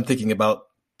 Sorry, I'm thinking about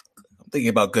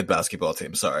good basketball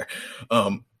teams. Sorry.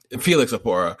 Felix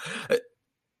Okporo.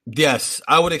 Yes,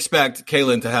 I would expect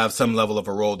Kalen to have some level of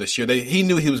a role this year. He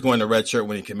knew he was going to redshirt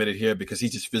when he committed here because he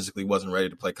just physically wasn't ready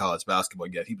to play college basketball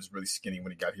yet. He was really skinny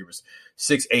when he got here. He was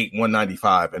 6'8",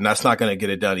 195, and that's not going to get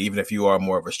it done even if you are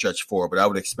more of a stretch four. But I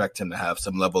would expect him to have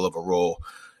some level of a role,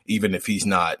 even if he's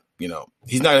not, he's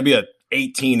not going to be a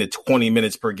 18 to 20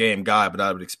 minutes per game guy, but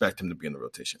I would expect him to be in the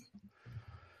rotation.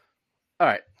 All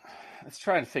right, let's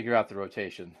try and figure out the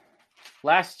rotation.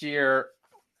 Last year,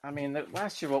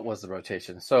 what was the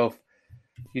rotation? So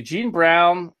Eugene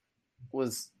Brown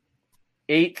was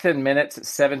 8th in minutes at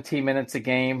 17 minutes a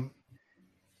game.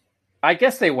 I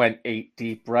guess they went 8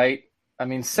 deep, right?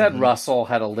 Russell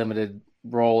had a limited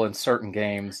role in certain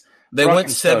games. They went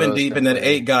 7 deep, and then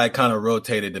 8 guy kind of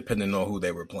rotated depending on who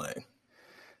they were playing.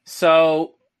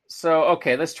 So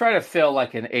okay, let's try to fill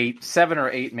like an 7 or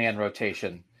 8 man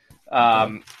rotation.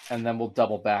 And then we'll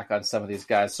double back on some of these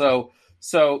guys. So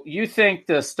you think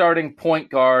the starting point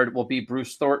guard will be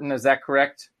Bruce Thornton? Is that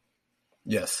correct?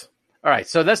 Yes. All right.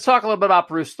 So let's talk a little bit about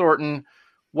Bruce Thornton,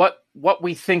 what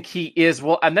we think he is.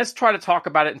 Well, and let's try to talk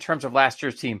about it in terms of last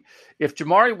year's team. If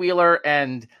Jamari Wheeler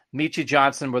and Michi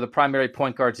Johnson were the primary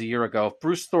point guards a year ago, if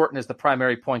Bruce Thornton is the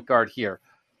primary point guard here,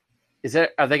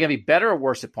 are they going to be better or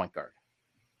worse at point guard?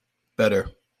 Better.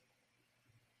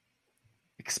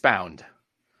 Expound.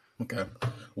 Okay.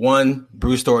 1,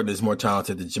 Bruce Thornton is more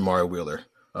talented than Jamari Wheeler.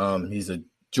 He's a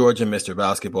Georgia Mr.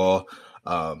 Basketball.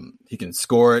 He can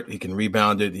score it. He can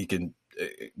rebound it. He can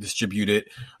distribute it.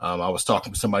 I was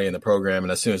talking to somebody in the program,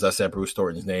 and as soon as I said Bruce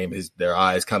Thornton's name, their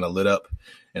eyes kind of lit up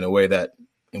in a way that,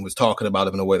 and was talking about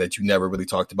him in a way that you never really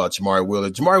talked about Jamari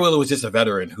Wheeler. Jamari Wheeler was just a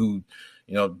veteran who,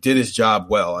 did his job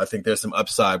well. I think there's some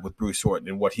upside with Bruce Thornton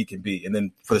and what he can be. And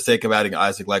then for the sake of adding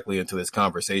Isaac Likely into this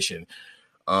conversation,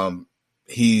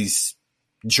 he's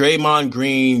Draymond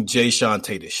Green, Jason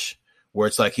Tatum-ish, where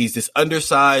it's like he's this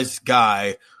undersized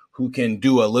guy who can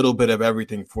do a little bit of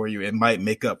everything for you and might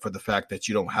make up for the fact that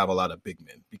you don't have a lot of big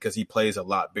men because he plays a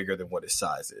lot bigger than what his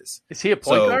size is. Is he a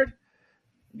point guard?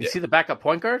 Is he the backup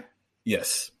point guard?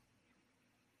 Yes.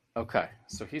 Okay,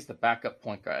 so he's the backup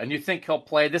point guard. And you think he'll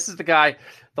play? This is the guy,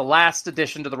 the last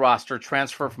addition to the roster,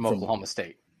 transfer from Oklahoma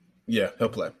State. Yeah, he'll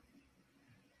play.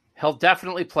 He'll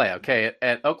definitely play. Okay,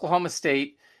 at Oklahoma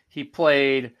State, he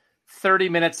played 30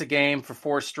 minutes a game for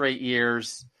 4 straight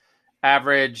years,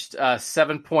 averaged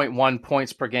 7.1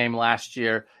 points per game last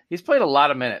year. He's played a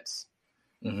lot of minutes.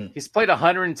 Mm-hmm. He's played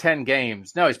 110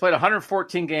 games. No, he's played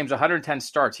 114 games, 110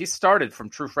 starts. He started from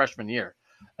true freshman year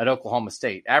at Oklahoma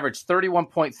State, averaged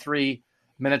 31.3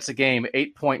 minutes a game,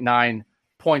 8.9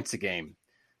 points a game.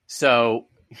 So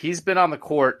he's been on the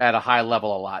court at a high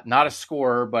level a lot. Not a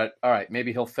scorer, but all right,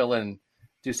 maybe he'll fill in,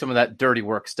 do some of that dirty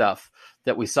work stuff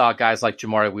that we saw guys like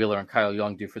Jamari Wheeler and Kyle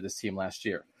Young do for this team last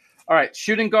year. All right,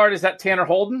 shooting guard, is that Tanner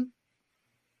Holden?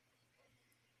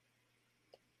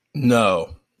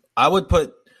 No. I would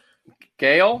put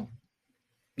Gale?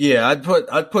 Yeah, I'd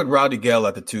put Rowdy Gale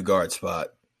at the 2 guard spot.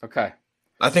 Okay.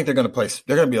 I think they're going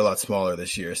to be a lot smaller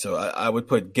this year. So I would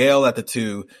put Gale at the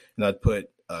 2, and I'd put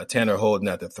Tanner Holden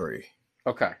at the 3.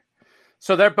 Okay.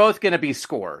 So they're both going to be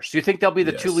scorers. Do you think they'll be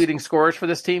the 2 leading scorers for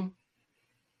this team?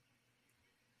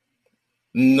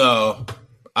 No.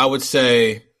 I would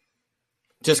say,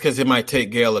 just because it might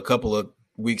take Gale a couple of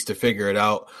weeks to figure it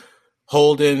out,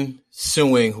 Holden,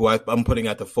 Sewing, who I'm putting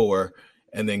at the 4,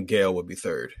 and then Gale would be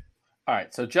 3rd. All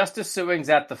right. So Justice Sewing's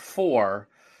at the 4.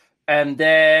 And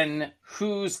then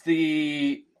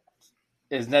isn't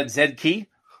that Zed Key?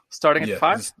 starting at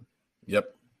 5?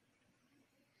 Yep.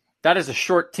 That is a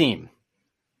short team.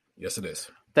 Yes, it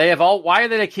is. Why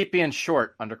do they keep being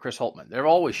short under Chris Holtmann? They're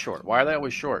always short. Why are they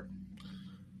always short?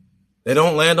 They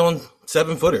don't land on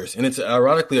 7-footers. And it's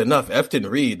ironically enough, Efton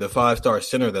Reed, the 5-star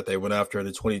center that they went after in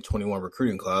the 2021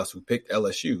 recruiting class who picked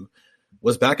LSU,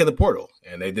 was back in the portal.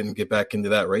 And they didn't get back into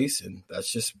that race. And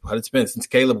that's just what it's been. Since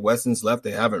Caleb Wesson's left,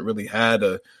 they haven't really had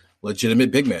a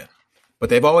legitimate big man. But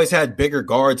they've always had bigger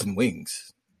guards and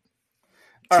wings.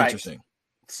 It's interesting.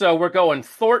 So we're going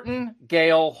Thornton,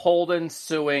 Gale, Holden,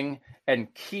 Sewing,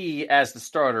 and Key as the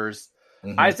starters.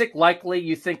 Mm-hmm. Isaac Likely,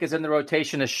 you think, is in the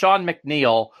rotation, is Sean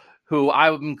McNeil, who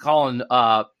I'm calling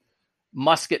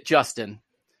Musket Justin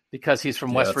because he's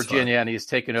from West Virginia and he's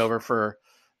taken over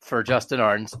for Justin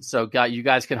Arns. So you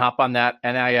guys can hop on that.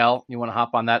 NIL, you want to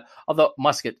hop on that. Although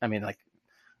Musket, I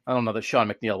don't know that Sean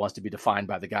McNeil wants to be defined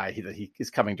by the guy that he is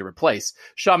coming to replace.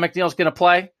 Sean McNeil's going to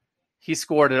play. He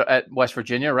scored at West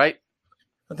Virginia, right?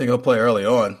 I think he'll play early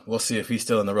on. We'll see if he's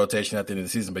still in the rotation at the end of the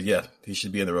season. But yeah, he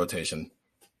should be in the rotation.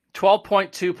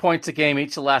 12.2 points a game each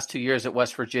of the last 2 years at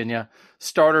West Virginia.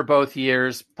 Starter both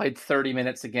years, played 30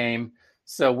 minutes a game.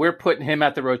 So we're putting him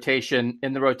in the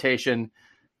rotation,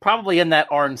 probably in that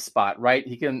Arns spot, right?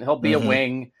 He'll be a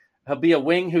wing. He'll be a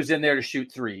wing who's in there to shoot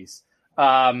threes.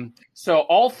 So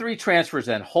all 3 transfers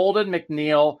in, Holden,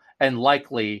 McNeil, and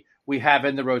Likely, we have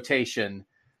in the rotation.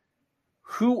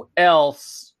 Who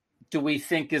else do we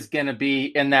think is going to be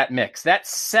in that mix? That's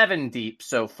 7 deep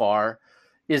so far.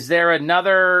 Is there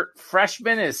another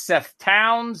freshman? Is Seth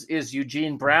Towns? Is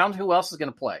Eugene Brown? Who else is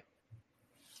going to play?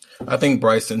 I think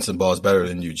Bryce Sensabaugh is better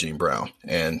than Eugene Brown.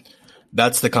 And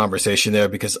that's the conversation there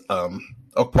because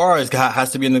Okpara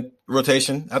has to be in the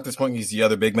rotation. At this point, he's the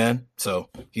other big man, so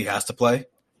he has to play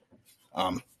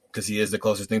because he is the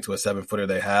closest thing to a 7-footer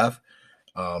they have.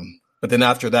 But then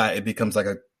after that, it becomes like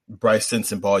a Bryce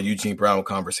Sensabaugh, Eugene Brown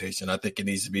conversation. I think it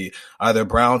needs to be either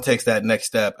Brown takes that next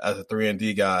step as a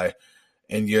 3-and-D guy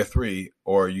in year 3,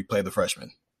 or you play the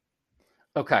freshman.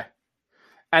 Okay.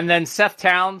 And then Seth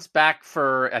Towns back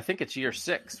for, I think it's year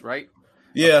 6, right?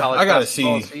 Yeah, I got to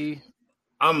see.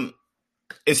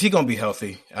 Is he going to be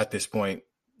healthy at this point?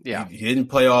 Yeah. He didn't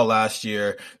play all last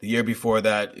year. The year before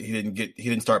that, he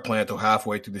didn't start playing until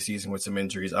halfway through the season with some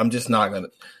injuries. I'm just not going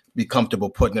to be comfortable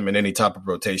putting him in any type of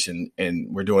rotation, and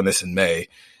we're doing this in May,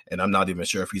 and I'm not even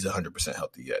sure if he's 100%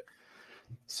 healthy yet.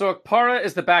 So Okpara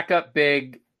is the backup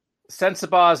big.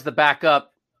 Sensabaugh is the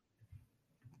backup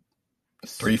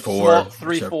 3-4.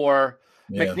 3-4.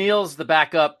 Yeah. McNeil's the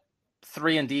backup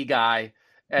 3-and-D guy,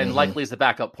 and Likely's the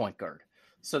backup point guard.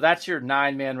 So that's your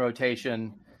 9-man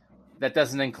rotation. That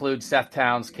doesn't include Seth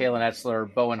Towns, Kalen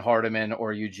Etzler, Bowen Hardiman,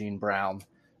 or Eugene Brown.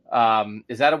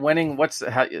 Is that a winning?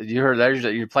 You heard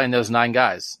that you're playing those 9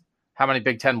 guys. How many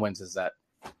Big Ten wins is that?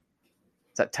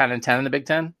 Is that 10-10 in the Big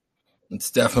Ten?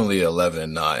 It's definitely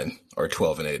 11-9 or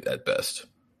 12-8 at best.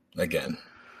 Again.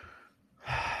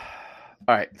 All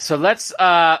right. So let's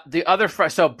the other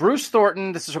so Bruce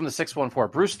Thornton, this is from the 614.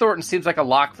 Bruce Thornton seems like a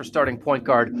lock for starting point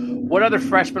guard. What other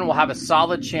freshmen will have a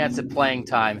solid chance at playing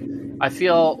time? I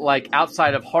feel like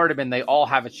outside of Hardiman, they all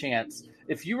have a chance.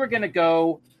 If you were going to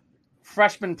go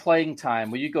freshman playing time,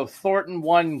 will you go Thornton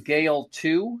 1, Gale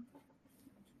 2?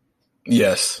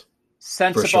 Yes.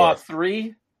 Sensabaugh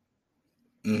 3?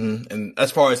 And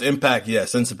as far as impact,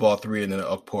 yes, Sensabaugh 3 and then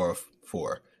Okpara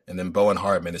 4. And then Bowen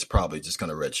Hardiman is probably just going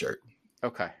to redshirt.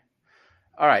 Okay.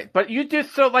 All right. But you do,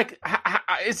 so like,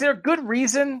 is there a good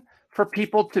reason for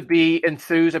people to be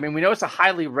enthused? I mean, we know it's a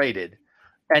highly rated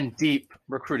and deep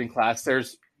recruiting class.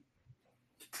 There's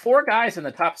 4 guys in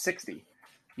the top 60,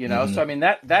 you know? So, I mean,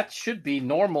 that should be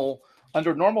normal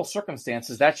under normal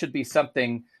circumstances. That should be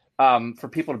something for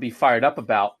people to be fired up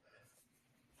about.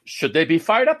 Should they be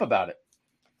fired up about it?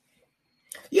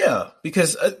 Yeah,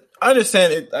 because I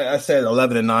understand it. I said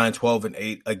 11-9,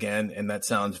 12-8 again, and that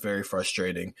sounds very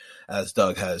frustrating as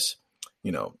Doug has,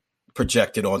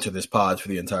 projected onto this pod for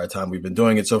the entire time we've been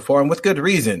doing it so far, and with good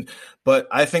reason. But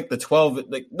I think the 12,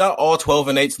 not all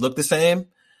 12-8s look the same.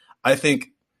 I think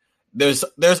there's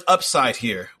upside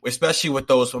here, especially with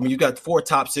those. I mean, you got 4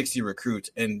 top 60 recruits,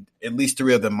 and at least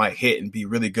 3 of them might hit and be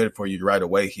really good for you right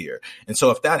away here. And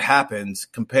so if that happens,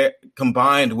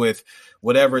 combined with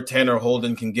whatever Tanner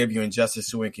Holden can give you and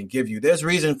Justice Sueing can give you, there's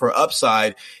reason for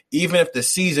upside, even if the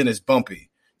season is bumpy.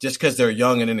 Just because they're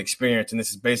young and inexperienced, and this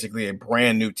is basically a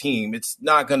brand new team, it's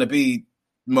not going to be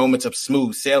moments of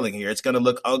smooth sailing here. It's going to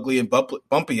look ugly and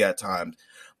bumpy at times,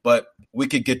 but we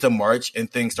could get to March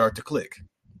and things start to click.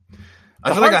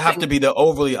 I feel like I have to be the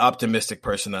overly optimistic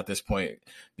person at this point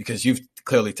because you've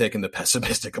clearly taken the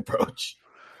pessimistic approach.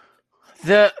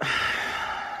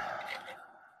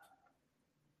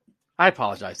 I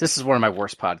apologize. This is one of my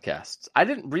worst podcasts. I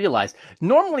didn't realize.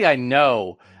 Normally, I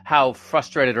know how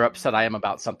frustrated or upset I am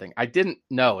about something. I didn't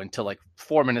know until like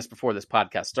 4 minutes before this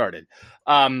podcast started.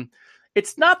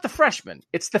 It's not the freshmen.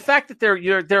 It's the fact that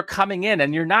they're coming in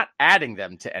and you're not adding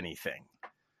them to anything.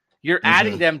 You're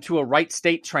adding them to a Wright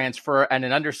State transfer and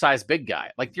an undersized big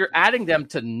guy. Like you're adding them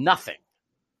to nothing.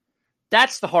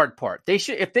 That's the hard part. They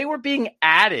should, if they were being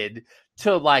added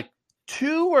to like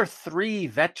 2 or 3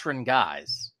 veteran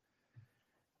guys,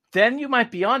 then you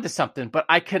might be onto something. But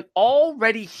I can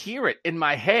already hear it in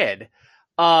my head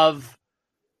of,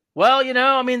 well,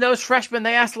 those freshmen,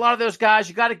 they asked a lot of those guys,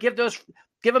 you got to give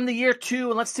them the year 2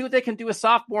 and let's see what they can do as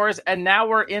sophomores. And now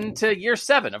we're into year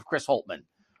 7 of Chris Holtmann,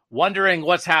 wondering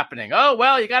what's happening. Oh,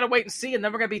 well, you got to wait and see. And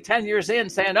then we're going to be 10 years in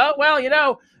saying, oh,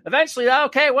 well, eventually,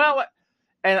 okay, well,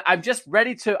 and I'm just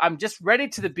ready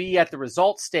to be at the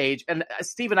results stage. And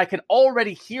Stephen, I can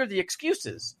already hear the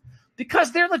excuses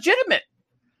because they're legitimate.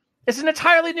 It's an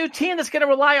entirely new team that's going to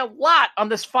rely a lot on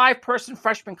this 5-person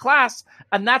freshman class,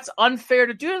 and that's unfair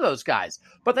to do to those guys.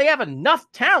 But they have enough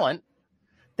talent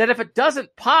that if it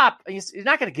doesn't pop, you're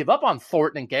not going to give up on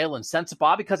Thornton and Gale and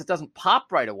Sensabaugh because it doesn't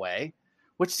pop right away,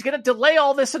 which is going to delay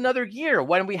all this another year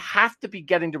when we have to be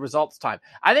getting to results time.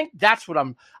 I think that's what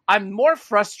I'm more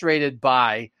frustrated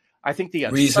by. I think the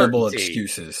reasonable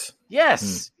excuses.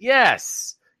 Yes,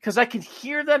 yes. Because I can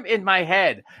hear them in my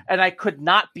head, and I could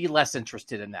not be less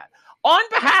interested in that. On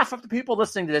behalf of the people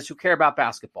listening to this who care about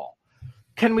basketball,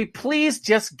 can we please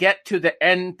just get to the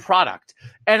end product?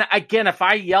 And again, if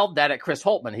I yelled that at Chris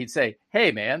Holtmann, he'd say,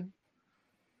 hey, man,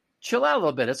 chill out a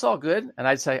little bit. It's all good. And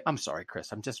I'd say, I'm sorry,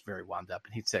 Chris. I'm just very wound up.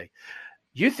 And he'd say,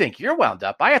 you think you're wound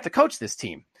up? I have to coach this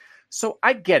team. So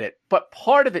I get it. But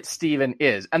part of it, Stephen,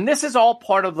 is, and this is all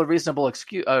part of the reasonable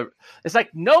excuse. It's like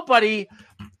no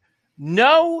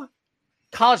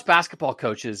college basketball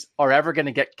coaches are ever going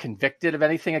to get convicted of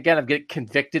anything again, of getting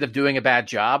convicted of doing a bad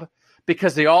job,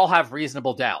 because they all have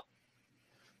reasonable doubt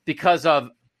because of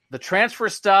the transfer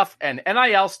stuff and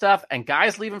NIL stuff and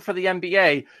guys leaving for the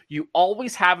NBA. You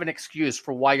always have an excuse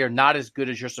for why you're not as good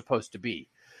as you're supposed to be.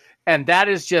 And that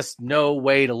is just no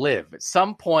way to live. At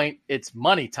some point, it's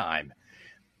money time.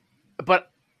 But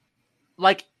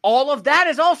like all of that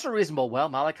is also reasonable. Well,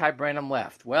 Malachi Branham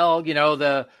left. Well,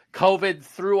 the COVID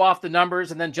threw off the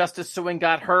numbers, and then Justice Suing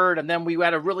got hurt, and then we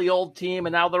had a really old team,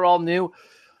 and now they're all new.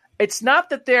 It's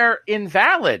not that they're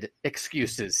invalid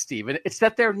excuses, Stephen. It's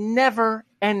that they're never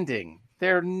ending.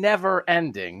 They're never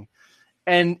ending.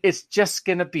 And it's just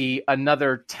going to be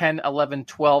another 10, 11,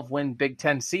 12 win Big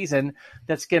Ten season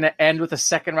that's going to end with a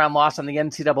second-round loss on the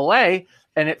NCAA,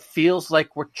 and it feels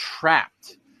like we're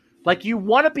trapped. Like, you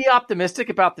want to be optimistic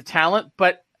about the talent,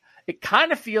 but it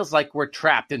kind of feels like we're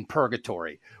trapped in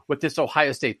purgatory with this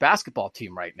Ohio State basketball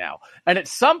team right now. And at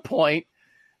some point,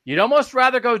 you'd almost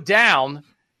rather go down.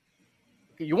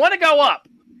 You want to go up,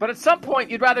 but at some point,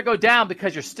 you'd rather go down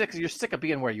because you're sick of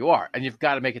being where you are, and you've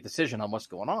got to make a decision on what's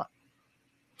going on.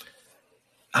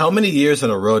 How many years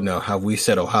in a row now have we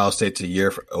said Ohio State's a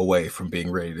year away from being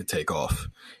ready to take off?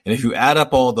 And if you add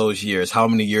up all those years, how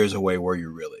many years away were you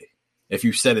really? If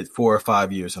you said it 4 or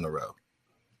 5 years in a row.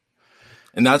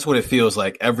 And that's what it feels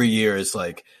like. Every year is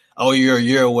like, oh, you're a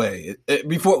year away.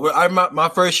 My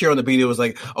first year on the beat, it was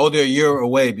like, oh, they're a year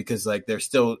away because like they're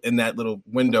still in that little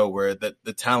window where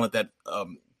the talent that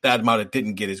Thad Matta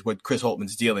didn't get is what Chris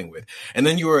Holtmann's dealing with. And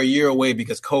then you were a year away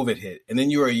because COVID hit. And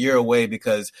then you were a year away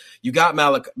because you got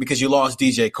because you lost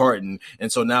DJ Carton.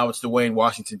 And so now it's Dwayne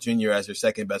Washington Jr. as your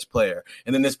second best player.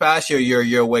 And then this past year, you're a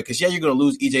year away because, yeah, you're going to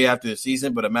lose EJ after the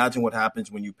season. But imagine what happens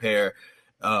when you pair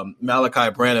Malachi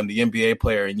Branham, the NBA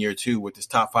player in year 2, with this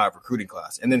top 5 recruiting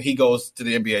class. And then he goes to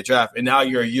the NBA draft. And now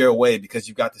you're a year away because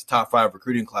you've got this top 5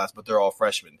 recruiting class, but they're all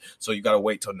freshmen. So you got to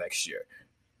wait till next year.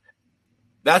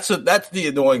 That's the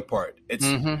annoying part. It's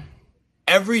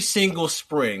every single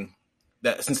spring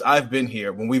that since I've been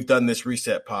here, when we've done this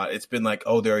reset pod, it's been like,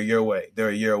 oh, they're a year away. They're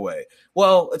a year away.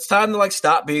 Well, it's time to like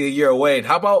stop being a year away. And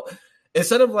how about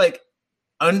instead of like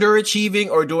underachieving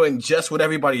or doing just what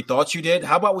everybody thought you did,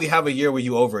 how about we have a year where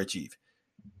you overachieve?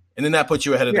 And then that puts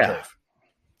you ahead of the curve.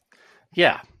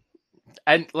 Yeah.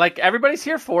 And like everybody's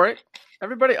here for it.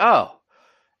 Everybody,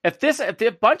 if a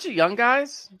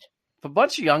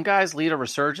bunch of young guys lead a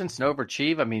resurgence and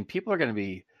overachieve, I mean, people are going to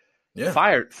be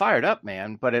fired up,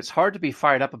 man. But it's hard to be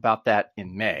fired up about that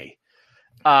in May.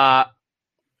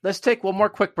 Let's take one more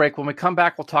quick break. When we come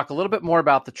back, we'll talk a little bit more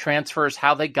about the transfers,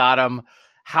 how they got them,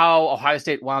 how Ohio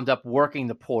State wound up working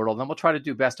the portal. Then we'll try to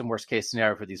do best and worst case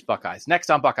scenario for these Buckeyes. Next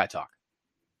on Buckeye Talk.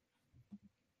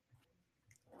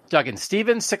 Duggan,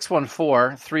 Steven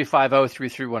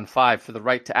 614-350-3315 for the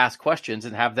right to ask questions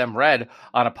and have them read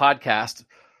on a podcast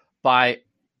by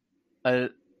a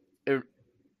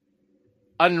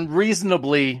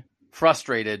unreasonably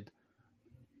frustrated,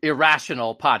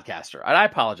 irrational podcaster. And I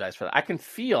apologize for that. I can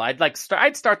feel I'd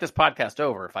start this podcast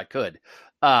over if I could.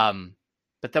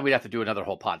 But then we'd have to do another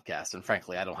whole podcast. And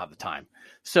frankly, I don't have the time.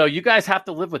 So you guys have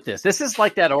to live with this. This is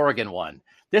like that Oregon one.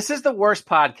 This is the worst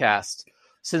podcast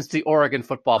since the Oregon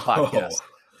football podcast,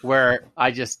 where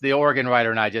the Oregon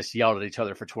writer and I just yelled at each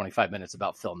other for 25 minutes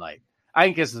about Phil Knight. I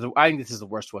think this is the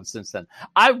worst one since then.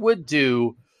 I would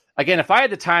do, again, if I had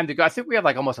the time to go, I think we have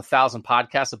like almost 1,000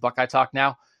 podcasts of Buckeye Talk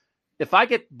now. If I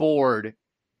get bored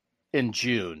in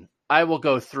June, I will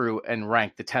go through and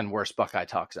rank the 10 worst Buckeye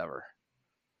Talks ever.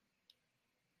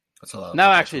 That's a lot. Now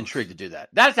I'm actually intrigued to do that.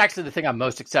 That's actually the thing I'm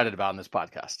most excited about in this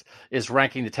podcast is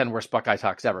ranking the 10 worst Buckeye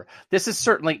Talks ever. This is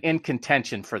certainly in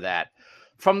contention for that.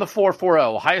 From the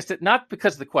 440, Ohio State, not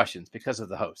because of the questions, because of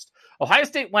the host. Ohio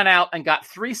State went out and got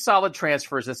 3 solid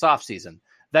transfers this offseason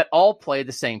that all play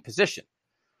the same position.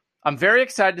 I'm very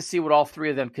excited to see what all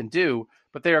 3 of them can do,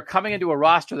 but they are coming into a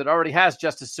roster that already has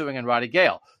Justice Suing and Roddy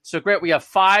Gale. So great, we have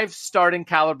 5 starting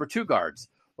caliber 2 guards.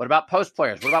 What about post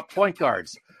players? What about point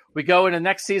guards? We go into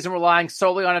next season relying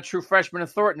solely on a true freshman in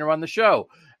Thornton to run the show.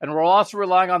 And we're also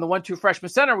relying on the 1-2 freshman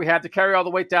center we have to carry all the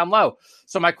weight down low.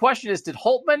 So my question is, did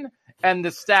Holtman and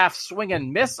the staff swing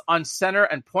and miss on center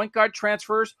and point guard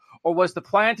transfers? Or was the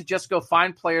plan to just go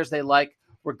find players they like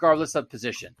regardless of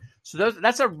position? So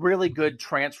that's a really good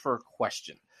transfer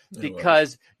question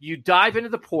because you dive into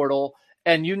the portal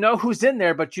and you know who's in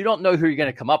there, but you don't know who you're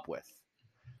going to come up with.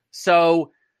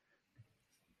 So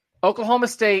Oklahoma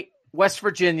State, West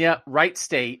Virginia, Wright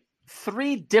State,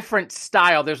 3 different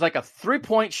style. There's like a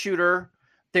 3-point shooter,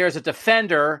 there's a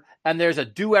defender, and there's a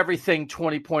do-everything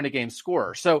 20-point-a-game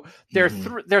scorer. So they're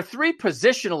 3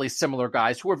 positionally similar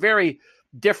guys who are very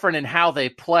different in how they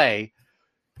play.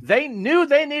 They knew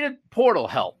they needed portal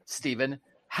help, Stephen.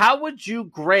 How would you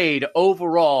grade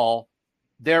overall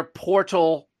their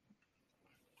portal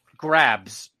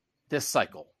grabs this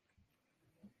cycle?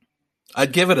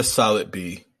 I'd give it a solid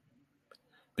B.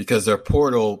 Because their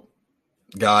portal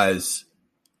guys,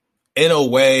 in a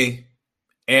way,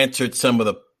 answered some of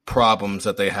the problems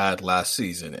that they had last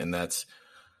season. And that's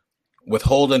with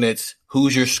Holden, it's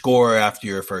who's your scorer after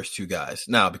your first 2 guys.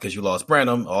 Now, because you lost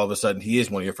Branham, all of a sudden he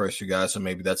is one of your first 2 guys. So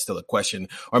maybe that's still a question.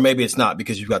 Or maybe it's not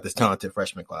because you've got this talented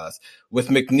freshman class. With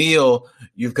McNeil,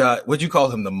 you've got, what'd you call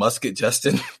him? The Musket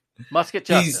Justin? Musket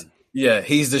Justin.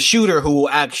 He's the shooter who will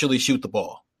actually shoot the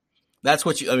ball. That's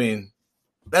what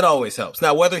that always helps.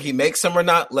 Now, whether he makes them or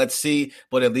not, let's see,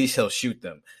 but at least he'll shoot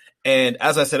them. And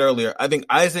as I said earlier, I think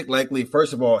Isaac Likely,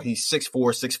 first of all, he's 6'4",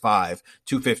 6'5",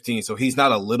 215. So he's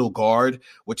not a little guard,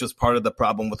 which was part of the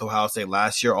problem with Ohio State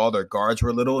last year. All their guards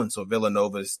were little, and so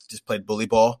Villanova's just played bully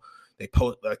ball.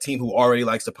 A team who already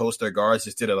likes to post their guards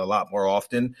just did it a lot more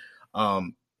often.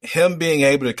 Him being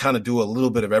able to kind of do a little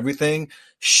bit of everything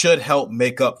should help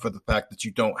make up for the fact that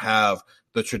you don't have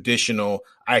the traditional,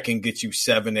 I can get you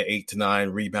 7 to 8 to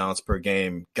 9 rebounds per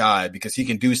game guy, because he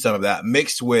can do some of that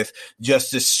mixed with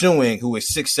Justice Suing, who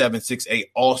is 6'7", 6'8",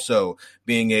 also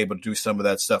being able to do some of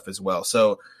that stuff as well.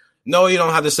 So no, you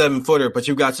don't have the 7-footer, but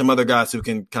you've got some other guys who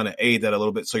can kind of aid that a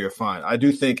little bit. So you're fine. I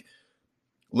do think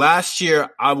last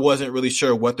year, I wasn't really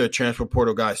sure what their transfer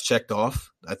portal guys checked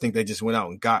off. I think they just went out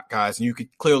and got guys, and you could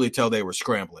clearly tell they were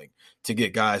scrambling to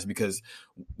get guys because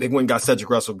they went and got Cedric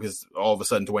Russell because all of a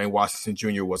sudden Dwayne Washington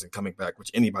Jr. wasn't coming back, which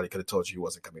anybody could have told you he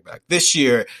wasn't coming back. This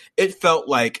year, it felt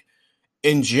like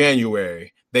in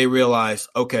January, they realized,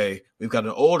 okay, we've got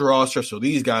an old roster, so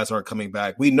these guys aren't coming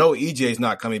back. We know EJ's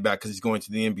not coming back because he's going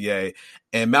to the NBA,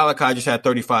 and Malachi just had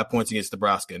 35 points against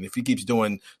Nebraska, and if he keeps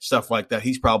doing stuff like that,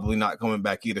 he's probably not coming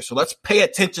back either. So let's pay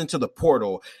attention to the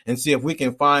portal and see if we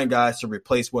can find guys to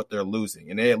replace what they're losing,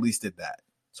 and they at least did that.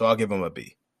 So I'll give them a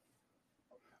B.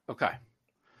 Okay.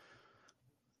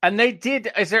 And they did.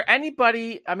 Is there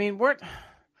anybody? I mean,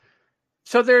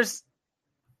 there's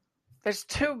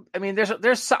 2. I mean,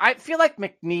 there's. I feel like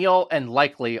McNeil and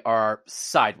Likely are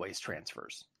sideways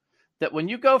transfers. That when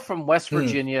you go from West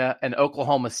Virginia and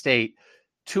Oklahoma State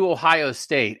to Ohio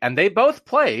State, and they both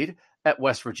played at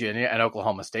West Virginia and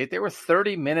Oklahoma State, they were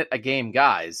 30-minute a game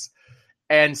guys,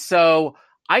 and so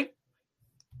I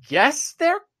guess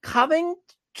they're coming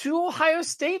to Ohio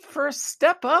State for a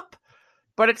step up,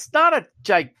 but it's not a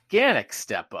gigantic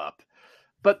step up.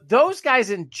 But those guys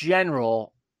in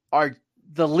general are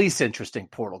the least interesting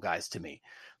portal guys to me.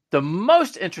 The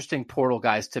most interesting portal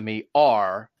guys to me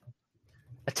are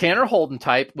a Tanner Holden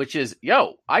type, which is,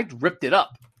 I ripped it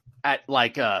up at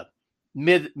like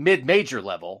mid-major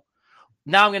level.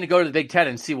 Now I'm going to go to the Big Ten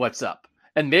and see what's up.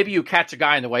 And maybe you catch a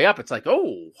guy on the way up. It's like,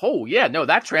 oh yeah, no,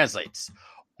 that translates.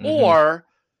 Mm-hmm. Or,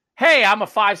 hey, I'm a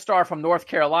 5-star from North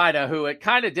Carolina who it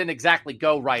kind of didn't exactly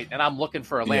go right, and I'm looking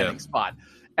for a landing spot.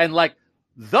 And like,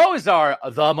 those are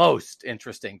the most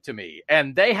interesting to me.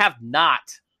 And they have not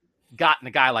gotten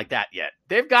a guy like that yet.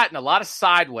 They've gotten a lot of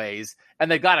sideways,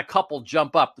 and they've got a couple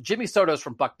jump up. Jimmy Soto's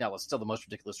from Bucknell is still the most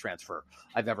ridiculous transfer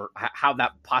I've ever, how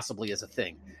that possibly is a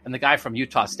thing. And the guy from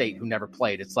Utah State who never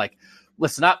played, it's like,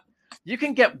 listen up. You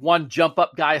can get one jump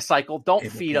up guy a cycle. Don't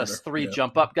feed us 3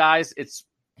 jump up guys.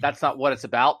 That's not what it's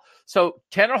about. So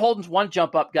Tanner Holden's one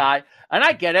jump up guy, and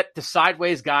I get it. The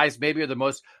sideways guys maybe are the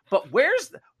most, but where's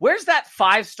that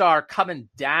 5-star coming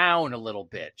down a little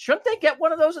bit? Shouldn't they get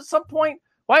one of those at some point?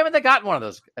 Why haven't they gotten one of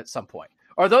those at some point?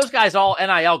 Or are those guys all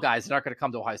NIL guys that aren't going to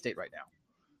come to Ohio State right now?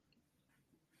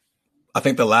 I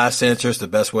think the last answer is the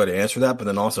best way to answer that, but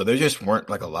then also there just weren't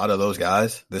like a lot of those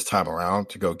guys this time around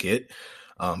to go get.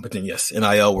 But then, yes,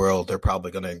 NIL world, they're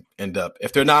probably going to end up,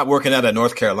 if they're not working out at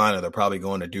North Carolina, they're probably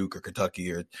going to Duke or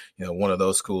Kentucky or, one of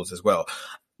those schools as well.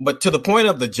 But to the point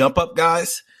of the jump up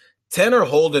guys, Tanner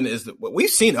Holden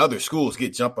we've seen other schools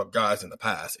get jump up guys in the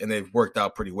past, and they've worked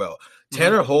out pretty well. Mm-hmm.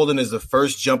 Tanner Holden is the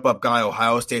first jump up guy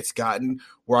Ohio State's gotten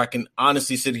where I can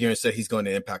honestly sit here and say he's going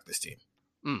to impact this team.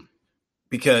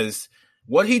 Because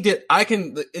what he did,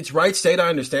 it's Wright State, I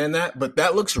understand that, but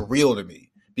that looks real to me.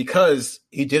 Because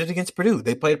he did it against Purdue.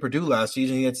 They played Purdue last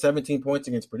season. He had 17 points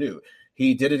against Purdue.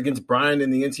 He did it against Bryan in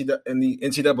the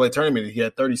NCAA tournament. He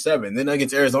had 37. Then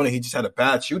against Arizona, he just had a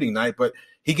bad shooting night. But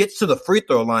he gets to the free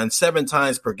throw line 7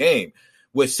 times per game.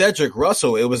 With Cedric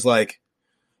Russell, it was like,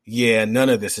 yeah, none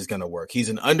of this is going to work. He's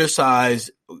an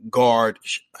undersized guard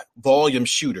volume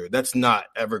shooter. That's not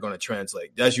ever going to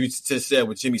translate. As you just said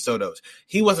with Jimmy Soto's,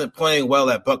 he wasn't playing well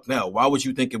at Bucknell. Why would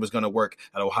you think it was going to work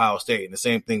at Ohio State? And the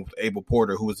same thing with Abel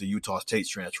Porter, who was the Utah State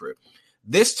transfer.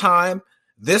 This time,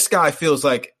 this guy feels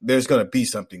like there's going to be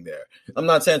something there. I'm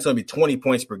not saying it's going to be 20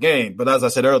 points per game, but as I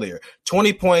said earlier,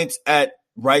 20 points at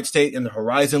Wright State in the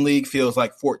Horizon League feels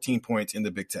like 14 points in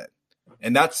the Big Ten.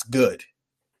 And that's good.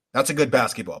 That's a good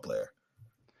basketball player.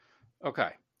 Okay.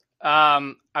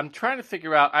 I'm trying to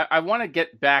figure out, I want to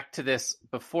get back to this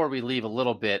before we leave a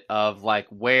little bit of like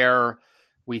where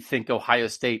we think Ohio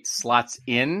State slots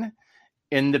in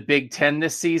the Big Ten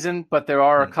this season, but there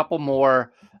are a couple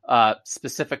more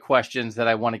specific questions that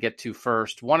I want to get to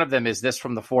first. One of them is this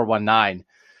from the 419.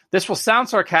 This will sound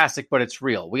sarcastic, but it's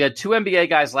real. We had 2 NBA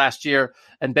guys last year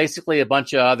and basically a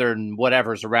bunch of other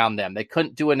whatevers around them. They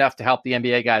couldn't do enough to help the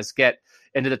NBA guys get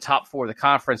into the top 4 of the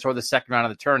conference or the second round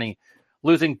of the tourney.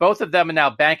 Losing both of them and now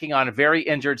banking on a very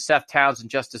injured Seth Towns and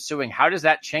Justice Sueing. How does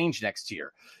that change next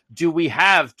year? Do we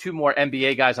have 2 more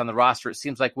NBA guys on the roster? It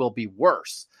seems like we'll be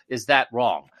worse. Is that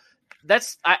wrong?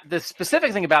 That's the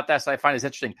specific thing about that I find is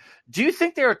interesting. Do you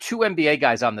think there are 2 NBA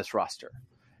guys on this roster?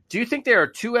 Do you think there are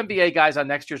 2 NBA guys on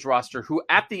next year's roster who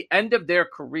at the end of their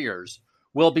careers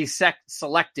will be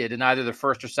selected in either the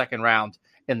first or second round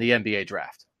in the NBA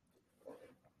draft?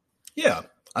 Yeah,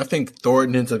 I think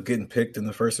Thornton ends up getting picked in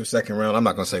the first or second round. I'm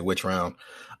not going to say which round.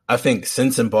 I think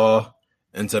Sensenbaugh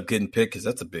ends up getting picked because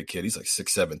that's a big kid. He's like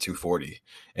 6'7", 240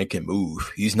 and can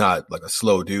move. He's not like a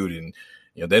slow dude. And,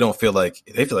 they feel like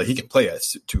he can play at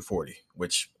 240,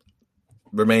 which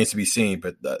remains to be seen.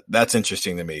 But that's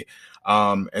interesting to me.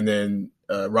 And then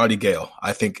Roddy Gale,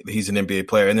 I think he's an NBA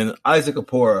player. And then Isaac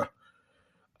Opora,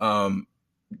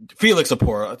 Felix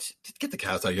Opora, get the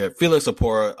cats out here. Felix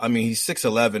Opora, I mean, he's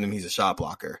 6'11" and he's a shot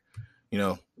blocker.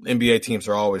 NBA teams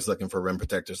are always looking for rim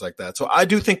protectors like that. So I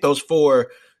do think those 4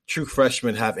 true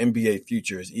freshmen have NBA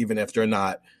futures, even if they're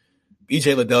not.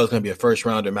 EJ Liddell is going to be a first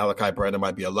rounder. Malachi Branham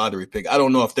might be a lottery pick. I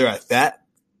don't know if they're at that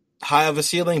high of a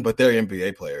ceiling, but they're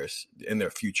NBA players in their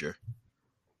future.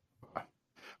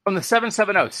 From the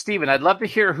 770, Steven, I'd love to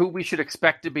hear who we should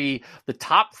expect to be the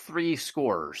top 3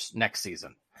 scorers next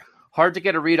season. Hard to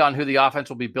get a read on who the offense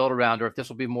will be built around or if this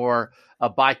will be more a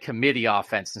by-committee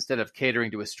offense instead of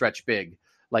catering to a stretch big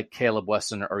like Caleb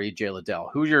Wesson or E.J. Liddell.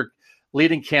 Who's your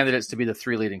leading candidates to be the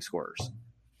 3 leading scorers?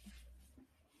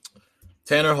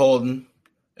 Tanner Holden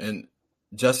and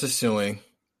Justice Sueing,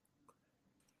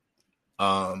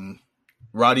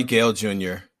 Roddy Gale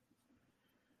Jr.,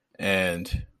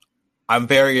 and I'm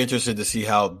very interested to see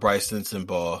how Bryce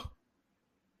Sensenbaugh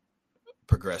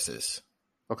progresses.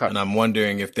 Okay. And I'm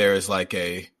wondering if there is like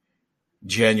a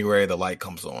January the light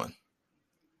comes on.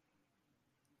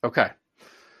 Okay.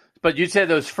 But you'd say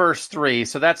those first 3.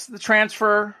 So that's the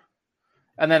transfer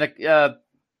and then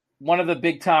one of the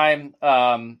big-time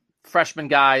freshman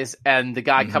guys and the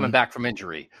guy coming back from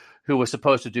injury who was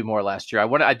supposed to do more last year.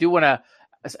 I do want to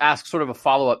let's ask sort of a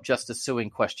follow-up Justice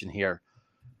Sueing question here.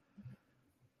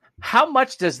 How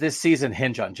much does this season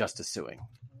hinge on Justice Sueing?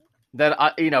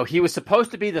 That, he was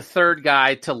supposed to be the third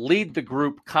guy to lead the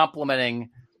group complementing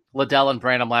Liddell and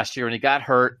Branham last year, and he got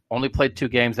hurt, only played 2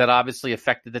 games. That obviously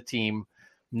affected the team.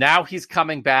 Now he's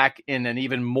coming back in an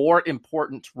even more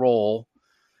important role.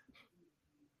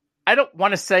 I don't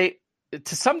want to say,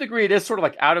 to some degree, it is sort of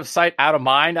like out of sight, out of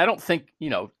mind. I don't think,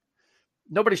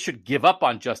 nobody should give up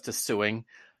on Justice Sueing.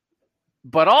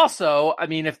 But also, I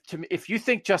mean, if you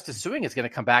think Justice Sueing is going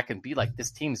to come back and be like this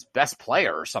team's best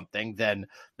player or something, then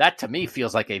that to me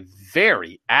feels like a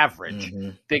very average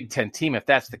Big Ten team, if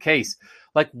that's the case.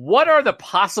 Like, what are the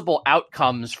possible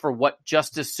outcomes for what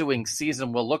Justice Sueing's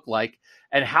season will look like,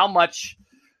 and how much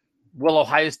will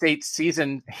Ohio State's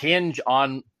season hinge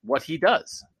on what he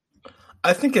does?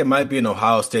 I think it might be in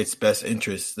Ohio State's best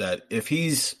interest that if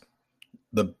he's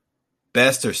the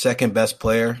best or second best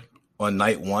player on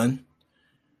night 1,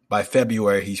 by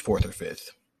February, he's 4th or 5th,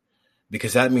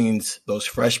 because that means those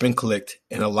freshmen clicked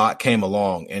and a lot came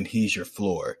along and he's your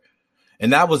floor.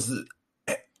 And I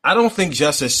don't think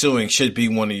Justice Sueing should be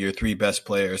one of your 3 best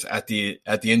players at the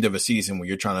end of a season when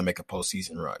you're trying to make a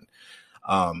postseason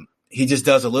run. He just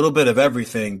does a little bit of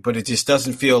everything, but it just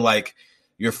doesn't feel like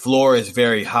your floor is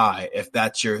very high if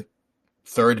that's your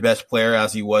 3rd best player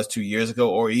as he was 2 years ago,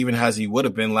 or even as he would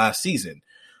have been last season.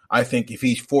 I think if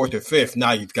he's 4th or 5th,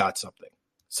 now you've got something.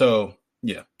 So,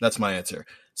 yeah, that's my answer.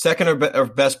 Second or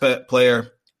best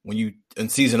player in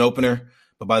season opener,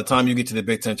 but by the time you get to the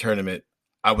Big Ten tournament,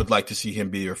 I would like to see him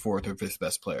be your 4th or 5th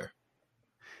best player.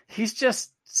 He's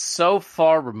just so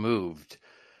far removed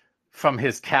from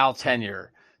his Cal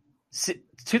tenure.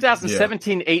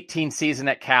 2017-18 season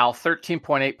at Cal,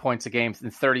 13.8 points a game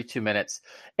in 32 minutes.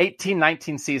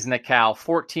 18-19 season at Cal,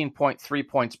 14.3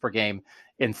 points per game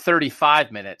in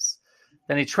 35 minutes.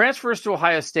 Then he transfers to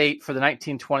Ohio State for the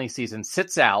 19-20 season,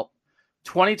 sits out.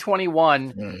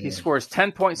 2021, he scores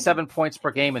 10.7 points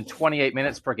per game and 28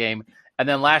 minutes per game. And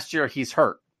then last year, he's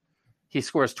hurt. He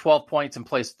scores 12 points and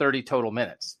plays 30 total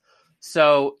minutes.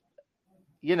 So,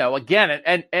 again,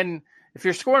 and if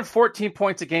you're scoring 14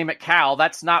 points a game at Cal,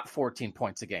 that's not 14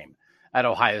 points a game at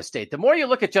Ohio State. The more you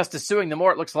look at Justice Sueing, the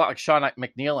more it looks a lot like Sean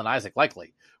McNeil and Isaac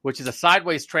Likely, which is a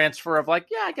sideways transfer of like,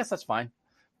 yeah, I guess that's fine.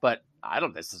 But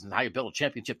this isn't how you build a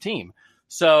championship team.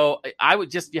 So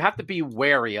you have to be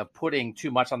wary of putting too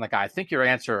much on the guy. I think your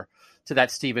answer to that,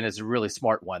 Stephen, is a really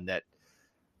smart one, that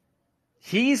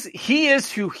he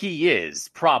is who he is,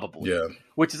 probably,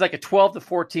 which is like a 12 to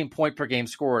 14 point per game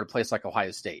scorer at a place like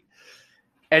Ohio State.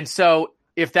 And so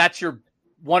if that's your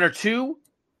 1 or 2,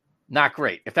 not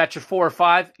great. If that's your 4 or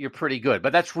 5, you're pretty good.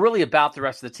 But that's really about the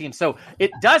rest of the team. So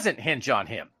it doesn't hinge on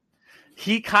him.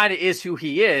 He kind of is who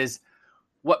he is.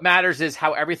 What matters is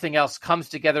how everything else comes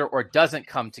together or doesn't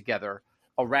come together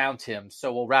around him.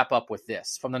 So we'll wrap up with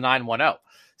this from the 910.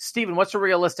 Stephen, what's a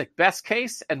realistic best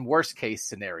case and worst case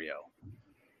scenario?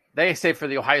 They say for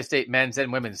the Ohio State men's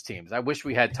and women's teams. I wish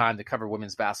we had time to cover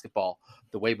women's basketball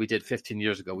the way we did 15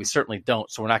 years ago. We certainly don't,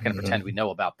 so we're not going to pretend we know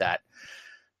about that.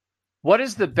 What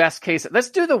is the best case?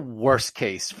 Let's do the worst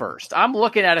case first. I'm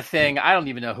looking at a thing. I don't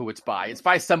even know who it's by. It's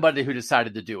by somebody who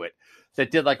decided to do it,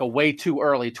 that did like a way too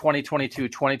early 2022,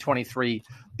 2023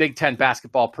 Big Ten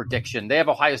basketball prediction. They have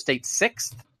Ohio State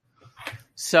 6th.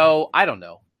 So I don't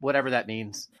know, whatever that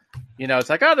means. It's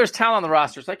like, oh, there's talent on the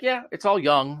roster. It's like, yeah, it's all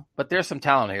young, but there's some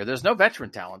talent here. There's no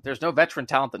veteran talent. There's no veteran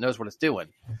talent that knows what it's doing.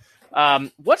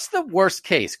 What's the worst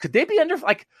case? Could they be under,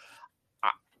 like,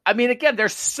 I mean, again, they're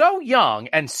so young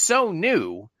and so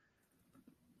new.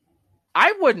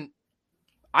 I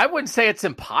wouldn't say it's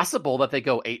impossible that they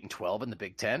go 8-12 in the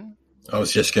Big Ten. I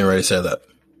was just getting ready to say that.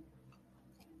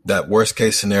 That worst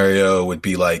case scenario would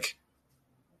be like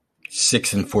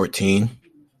 6-14.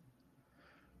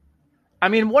 I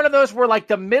mean, one of those where like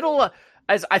the middle,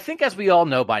 as we all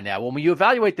know by now, when you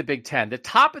evaluate the Big Ten, the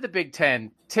top of the Big Ten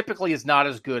typically is not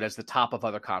as good as the top of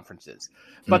other conferences.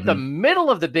 But the middle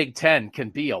of the Big Ten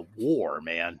can be a war,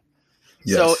 man.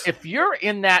 Yes. So if you're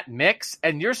in that mix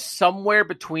and you're somewhere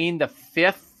between the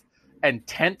 5th and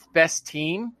 10th best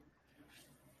team,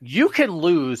 you can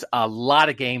lose a lot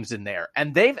of games in there.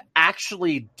 And they've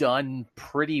actually done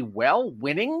pretty well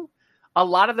winning a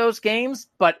lot of those games.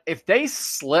 But if they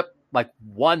slip like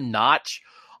one notch,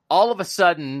 all of a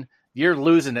sudden you're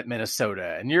losing at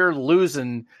Minnesota and you're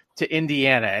losing to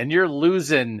Indiana and you're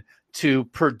losing to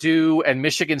Purdue and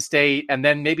Michigan State, and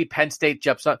then maybe Penn State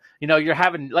jumps up. You're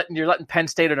letting Penn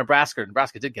State or Nebraska.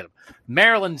 Nebraska did get them.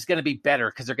 Maryland's going to be better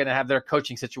because they're going to have their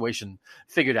coaching situation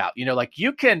figured out.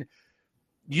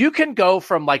 you can go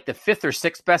from like the 5th or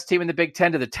 6th best team in the Big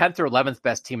Ten to the 10th or 11th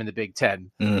best team in the Big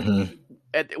Ten,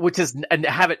 which is, and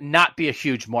have it not be a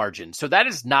huge margin. So that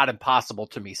is not impossible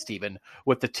to me, Stephen,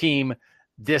 with the team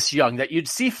this young, that you'd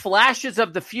see flashes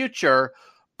of the future,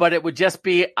 but it would just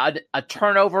be a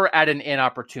turnover at an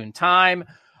inopportune time,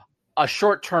 a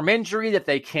short-term injury that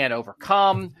they can't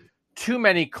overcome, too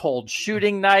many cold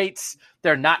shooting nights.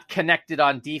 They're not connected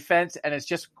on defense, and it's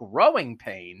just growing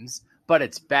pains, but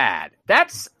it's bad.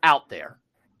 That's out there.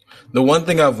 The one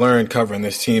thing I've learned covering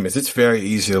this team is it's very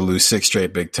easy to lose 6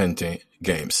 straight Big Ten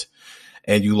games,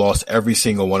 and you lost every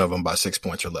single one of them by 6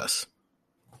 points or less.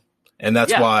 And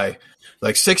that's why,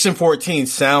 like, 6-14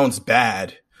 sounds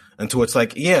bad until it's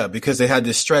like, yeah, because they had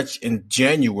this stretch in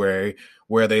January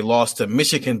where they lost to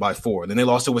Michigan by 4, then they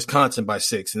lost to Wisconsin by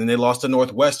 6, and then they lost to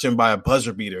Northwestern by a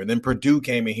buzzer beater, and then Purdue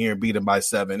came in here and beat them by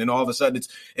 7, and all of a sudden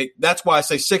that's why I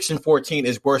say 6-14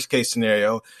 is worst case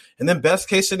scenario, and then best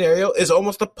case scenario is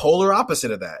almost the polar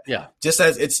opposite of that. Yeah, just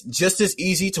as it's just as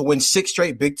easy to win 6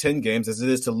 straight Big Ten games as it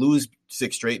is to lose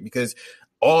 6 straight, because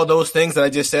all those things that I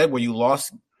just said, where you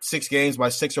lost 6 games by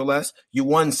 6 or less, you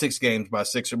won 6 games by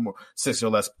 6 or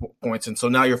less points, and so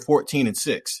now you're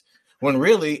 14-6. When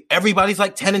really everybody's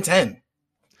like 10-10.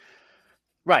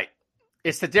 Right.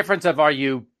 It's the difference of, are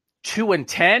you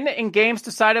 2-10 in games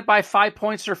decided by 5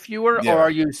 points or fewer, or are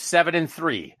you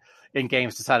 7-3 in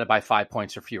games decided by 5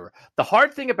 points or fewer? The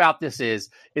hard thing about this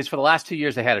is for the last 2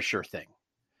 years, they had a sure thing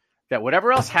that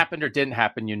whatever else happened or didn't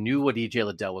happen, you knew what EJ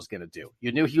Liddell was going to do.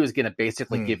 You knew he was going to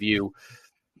basically give you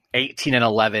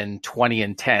 18-11,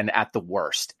 20-10 at the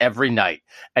worst every night.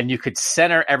 And you could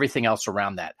center everything else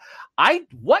around that.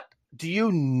 What do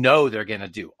you know they're going to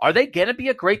do? Are they going to be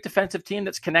a great defensive team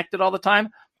that's connected all the time?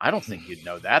 I don't think you'd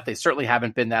know that. They certainly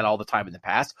haven't been that all the time in the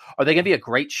past. Are they going to be a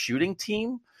great shooting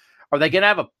team? Are they going to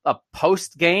have a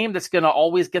post game that's going to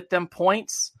always get them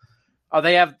points? Are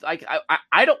they have like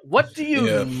I don't. What do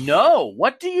you know?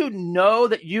 What do you know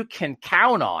that you can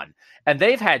count on? And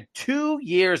they've had 2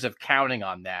 years of counting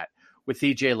on that with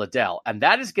EJ Liddell. And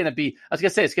that is going to be, I was going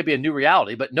to say it's going to be a new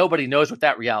reality, but nobody knows what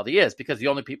that reality is, because the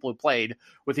only people who played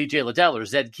with EJ Liddell are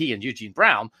Zed Key and Eugene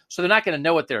Brown. So they're not going to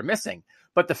know what they're missing.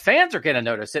 But the fans are going to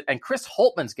notice it, and Chris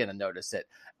Holtman's going to notice it.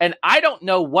 And I don't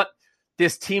know what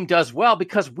this team does well,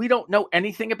 because we don't know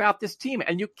anything about this team.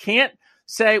 And you can't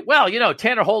say, well,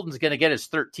 Tanner Holden's going to get his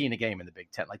 13 a game in the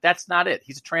Big Ten. Like, that's not it.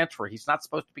 He's a transfer. He's not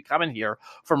supposed to be coming here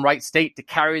from Wright State to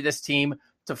carry this team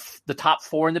to the top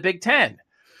 4 in the Big Ten.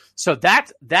 So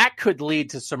that could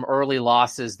lead to some early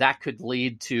losses. That could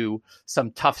lead to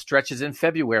some tough stretches in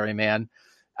February, man.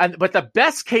 But the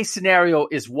best case scenario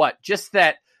is what? Just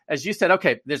that, as you said,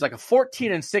 okay, there's like a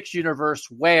 14-6 universe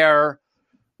where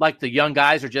like the young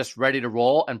guys are just ready to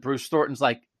roll, and Bruce Thornton's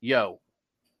like, yo,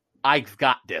 I've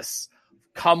got this.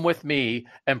 Come with me.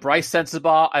 And Bryce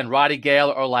Sensabaugh and Roddy Gale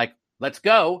are like, let's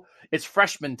go. It's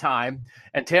freshman time.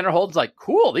 And Tanner Holden's like,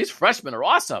 cool, these freshmen are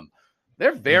awesome.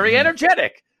 They're very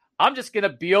energetic. I'm just going to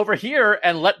be over here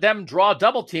and let them draw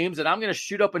double teams, and I'm going to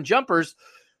shoot open jumpers.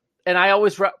 And I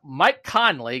always Mike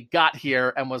Conley got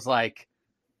here and was like,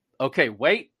 okay,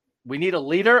 wait, we need a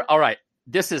leader. All right,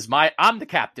 I'm the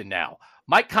captain now.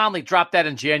 Mike Conley dropped that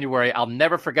in January. I'll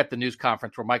never forget the news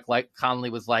conference where Mike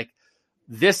Conley was like,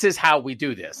 this is how we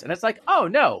do this. And it's like, oh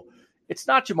no, it's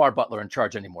not Jamar Butler in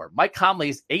charge anymore. Mike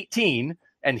Conley's 18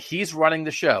 and he's running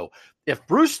the show. If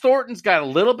Bruce Thornton's got a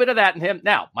little bit of that in him,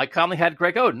 now Mike Conley had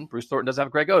Greg Oden. Bruce Thornton doesn't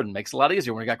have Greg Oden. Makes it a lot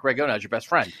easier when you got Greg Oden as your best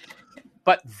friend.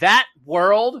 But that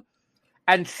world,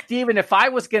 and Stephen, if I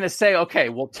was going to say, okay,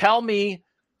 well, tell me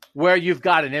where you've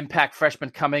got an impact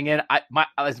freshman coming in.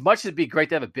 As much as it'd be great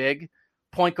to have a big,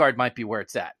 point guard might be where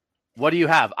it's at. What do you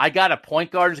have? I got a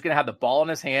point guard who's going to have the ball in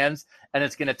his hands, and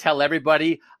it's going to tell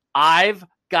everybody, I've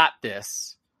got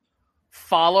this.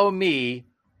 Follow me.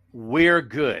 We're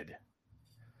good.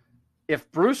 If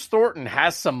Bruce Thornton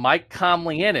has some Mike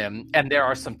Conley in him, and there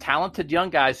are some talented young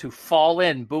guys who fall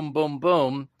in, boom, boom,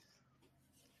 boom,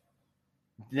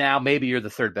 now maybe you're the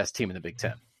third best team in the Big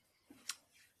Ten.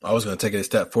 I was going to take it a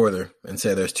step further and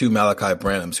say there's 2 Malachi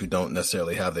Branhams who don't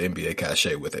necessarily have the NBA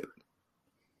cachet with it.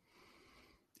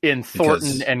 In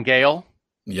Thornton and Gale?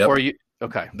 Yep.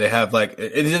 Okay. They have it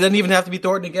doesn't even have to be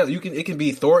Thornton and Gale. It can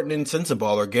be Thornton and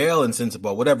Sensabaugh or Gale and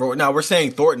Sensabaugh, whatever. Now we're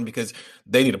saying Thornton because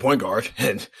they need a point guard,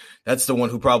 and that's the one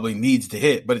who probably needs to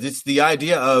hit. But it's the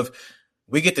idea of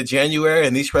we get to January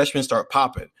and these freshmen start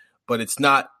popping, but it's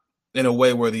not in a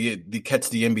way where they catch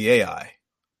the NBA eye.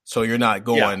 So you're not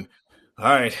going, all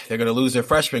right, they're going to lose their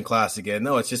freshman class again.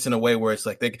 No, it's just in a way where it's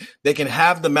like they can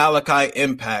have the Malachi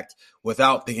impact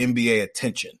without the NBA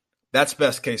attention. That's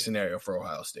best case scenario for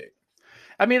Ohio State.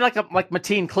 I mean, like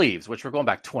Mateen Cleaves, which we're going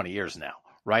back 20 years now,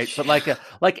 right? But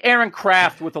like Aaron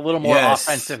Kraft with a little more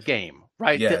offensive game,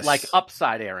 right? Yes. Like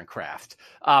upside Aaron Kraft.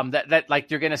 That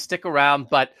like you're going to stick around,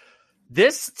 but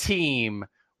this team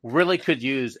really could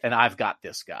use an I've got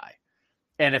this guy.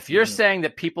 And if you're saying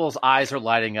that people's eyes are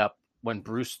lighting up when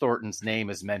Bruce Thornton's name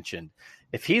is mentioned,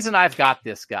 if he's an I've got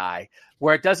this guy,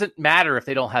 where it doesn't matter if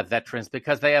they don't have veterans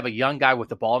because they have a young guy with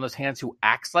the ball in his hands who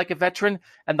acts like a veteran.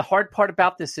 And the hard part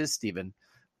about this is, Steven,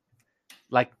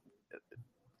 like a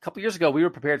couple years ago, we were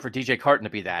prepared for DJ Carton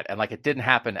to be that. And like, it didn't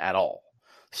happen at all.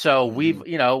 So we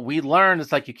learned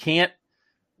it's like,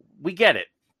 we get it.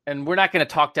 And we're not going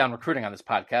to talk down recruiting on this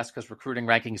podcast because recruiting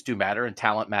rankings do matter and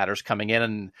talent matters coming in,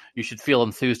 and you should feel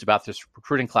enthused about this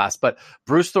recruiting class. But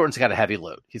Bruce Thornton's got a heavy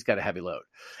load. He's got a heavy load.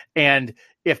 And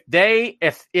if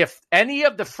any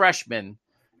of the freshmen,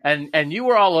 and you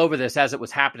were all over this as it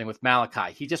was happening with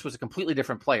Malachi, he just was a completely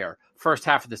different player first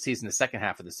half of the season, the second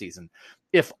half of the season.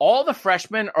 If all the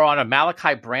freshmen are on a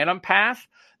Malachi Branham path,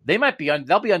 they might be under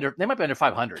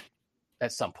 500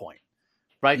 at some point.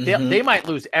 Right. They might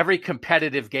lose every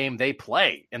competitive game they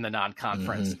play in the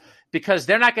non-conference because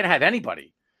they're not going to have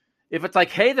anybody. If it's like,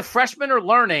 hey, the freshmen are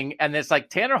learning and it's like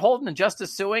Tanner Holden and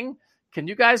Justice Suing, can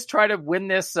you guys try to win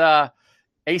this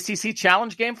ACC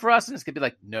challenge game for us? And it's going to be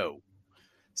like, no.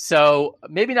 So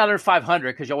maybe not under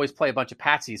 500 because you always play a bunch of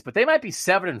patsies, but they might be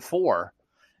 7-4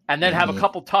 and then have a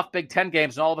couple tough Big Ten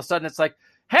games. And all of a sudden it's like,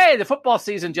 hey, the football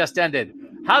season just ended.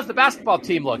 How's the basketball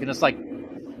team look? And it's like,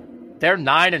 they're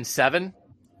 9-7.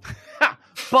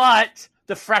 But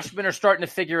the freshmen are starting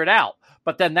to figure it out.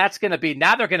 But then they're going to be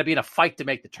in a fight to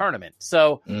make the tournament.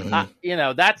 So,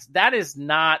 that is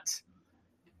not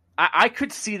 – I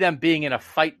could see them being in a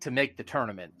fight to make the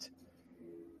tournament.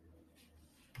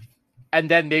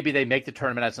 And then maybe they make the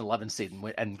tournament as an 11 seed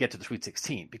and get to the Sweet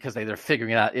 16 because they're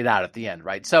figuring it out at the end,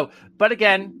 right? So, but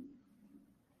again,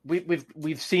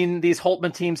 we've seen these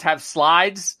Holtmann teams have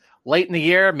slides late in the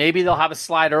year. Maybe they'll have a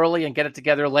slide early and get it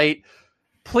together late.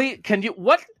 Please,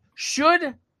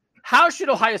 how should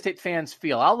Ohio State fans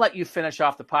feel? I'll let you finish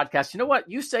off the podcast. You know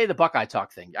what? You say the Buckeye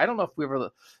Talk thing. I don't know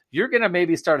if you're going to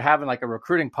maybe start having like a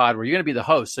recruiting pod where you're going to be the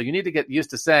host. So you need to get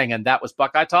used to saying, and that was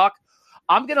Buckeye Talk.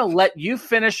 I'm going to let you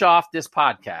finish off this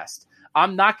podcast.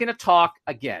 I'm not going to talk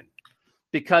again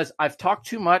because I've talked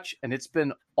too much and it's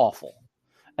been awful.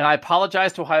 And I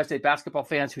apologize to Ohio State basketball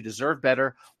fans who deserve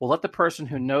better. We'll let the person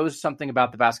who knows something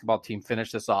about the basketball team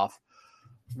finish this off.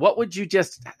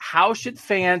 How should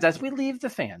fans, as we leave the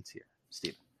fans here,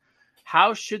 Steven,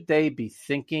 how should they be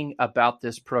thinking about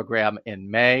this program in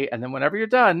May? And then whenever you're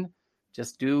done,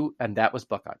 just do, and that was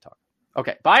Buckeye Talk.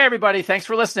 Okay. Bye, everybody. Thanks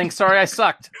for listening. Sorry I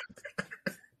sucked.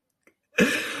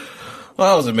 Well,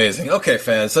 that was amazing. Okay,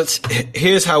 fans,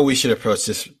 here's how we should approach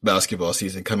this basketball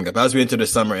season coming up. As we enter the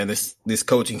summer and this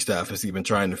coaching staff is even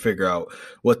trying to figure out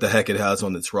what the heck it has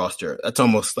on its roster. That's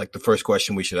almost like the first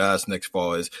question we should ask next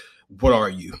fall is, what are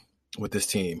you with this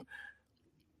team?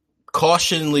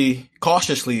 Cautiously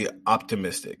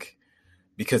optimistic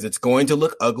because it's going to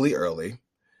look ugly early.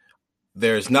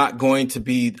 There's not going to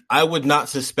be, I would not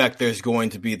suspect there's going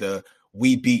to be the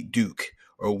we beat Duke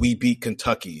or we beat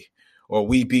Kentucky or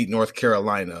we beat North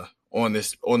Carolina on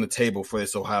the table for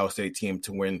this Ohio State team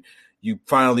to when you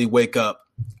finally wake up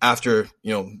after,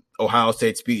 Ohio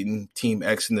State's beaten Team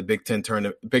X in the Big Ten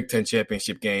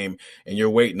championship game, and you're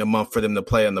waiting a month for them to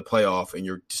play in the playoff, and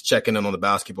you're just checking in on the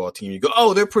basketball team. You go,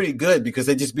 oh, they're pretty good because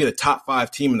they just beat a top 5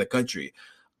 team in the country.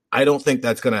 I don't think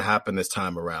that's going to happen this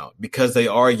time around because they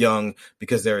are young,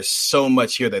 because there is so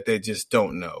much here that they just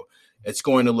don't know. It's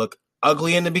going to look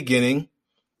ugly in the beginning.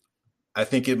 I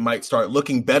think it might start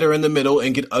looking better in the middle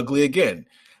and get ugly again,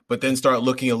 but then start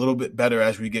looking a little bit better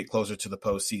as we get closer to the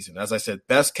postseason. As I said,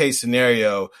 best case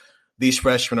scenario, these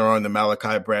freshmen are on the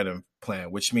Malachi Branham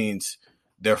plan, which means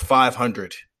they're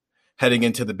 500 heading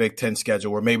into the Big Ten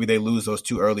schedule, where maybe they lose those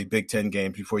 2 early Big Ten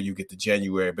games before you get to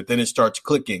January. But then it starts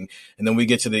clicking, and then we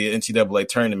get to the NCAA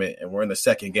tournament, and we're in the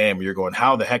second game, and you're going,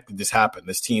 how the heck did this happen?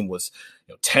 This team was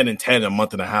 10-10 a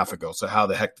month and a half ago, so how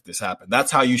the heck did this happen?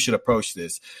 That's how you should approach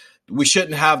this. We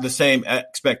shouldn't have the same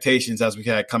expectations as we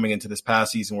had coming into this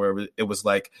past season where it was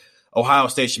like Ohio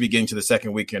State should be getting to the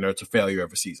second weekend or it's a failure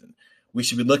of a season. We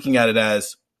should be looking at it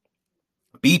as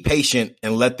be patient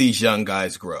and let these young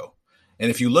guys grow. And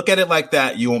if you look at it like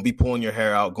that, you won't be pulling your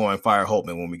hair out going fire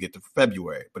Holtmann when we get to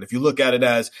February. But if you look at it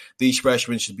as these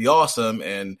freshmen should be awesome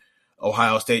and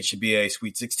Ohio State should be a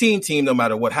Sweet 16 team no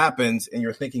matter what happens, and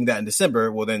you're thinking that in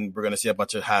December, well, then we're going to see a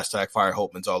bunch of hashtag fire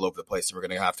Holtmans all over the place, and we're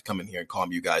going to have to come in here and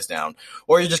calm you guys down.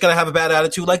 Or you're just going to have a bad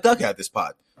attitude like Doug had this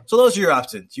pod. So those are your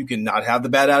options. You can not have the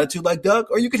bad attitude like Doug,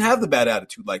 or you can have the bad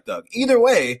attitude like Doug. Either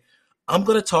way, I'm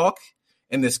going to talk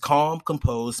in this calm,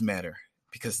 composed manner.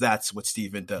 because that's what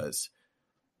Steven does.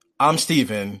 I'm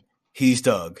Steven, he's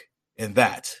Doug, and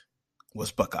that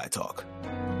was Buckeye Talk.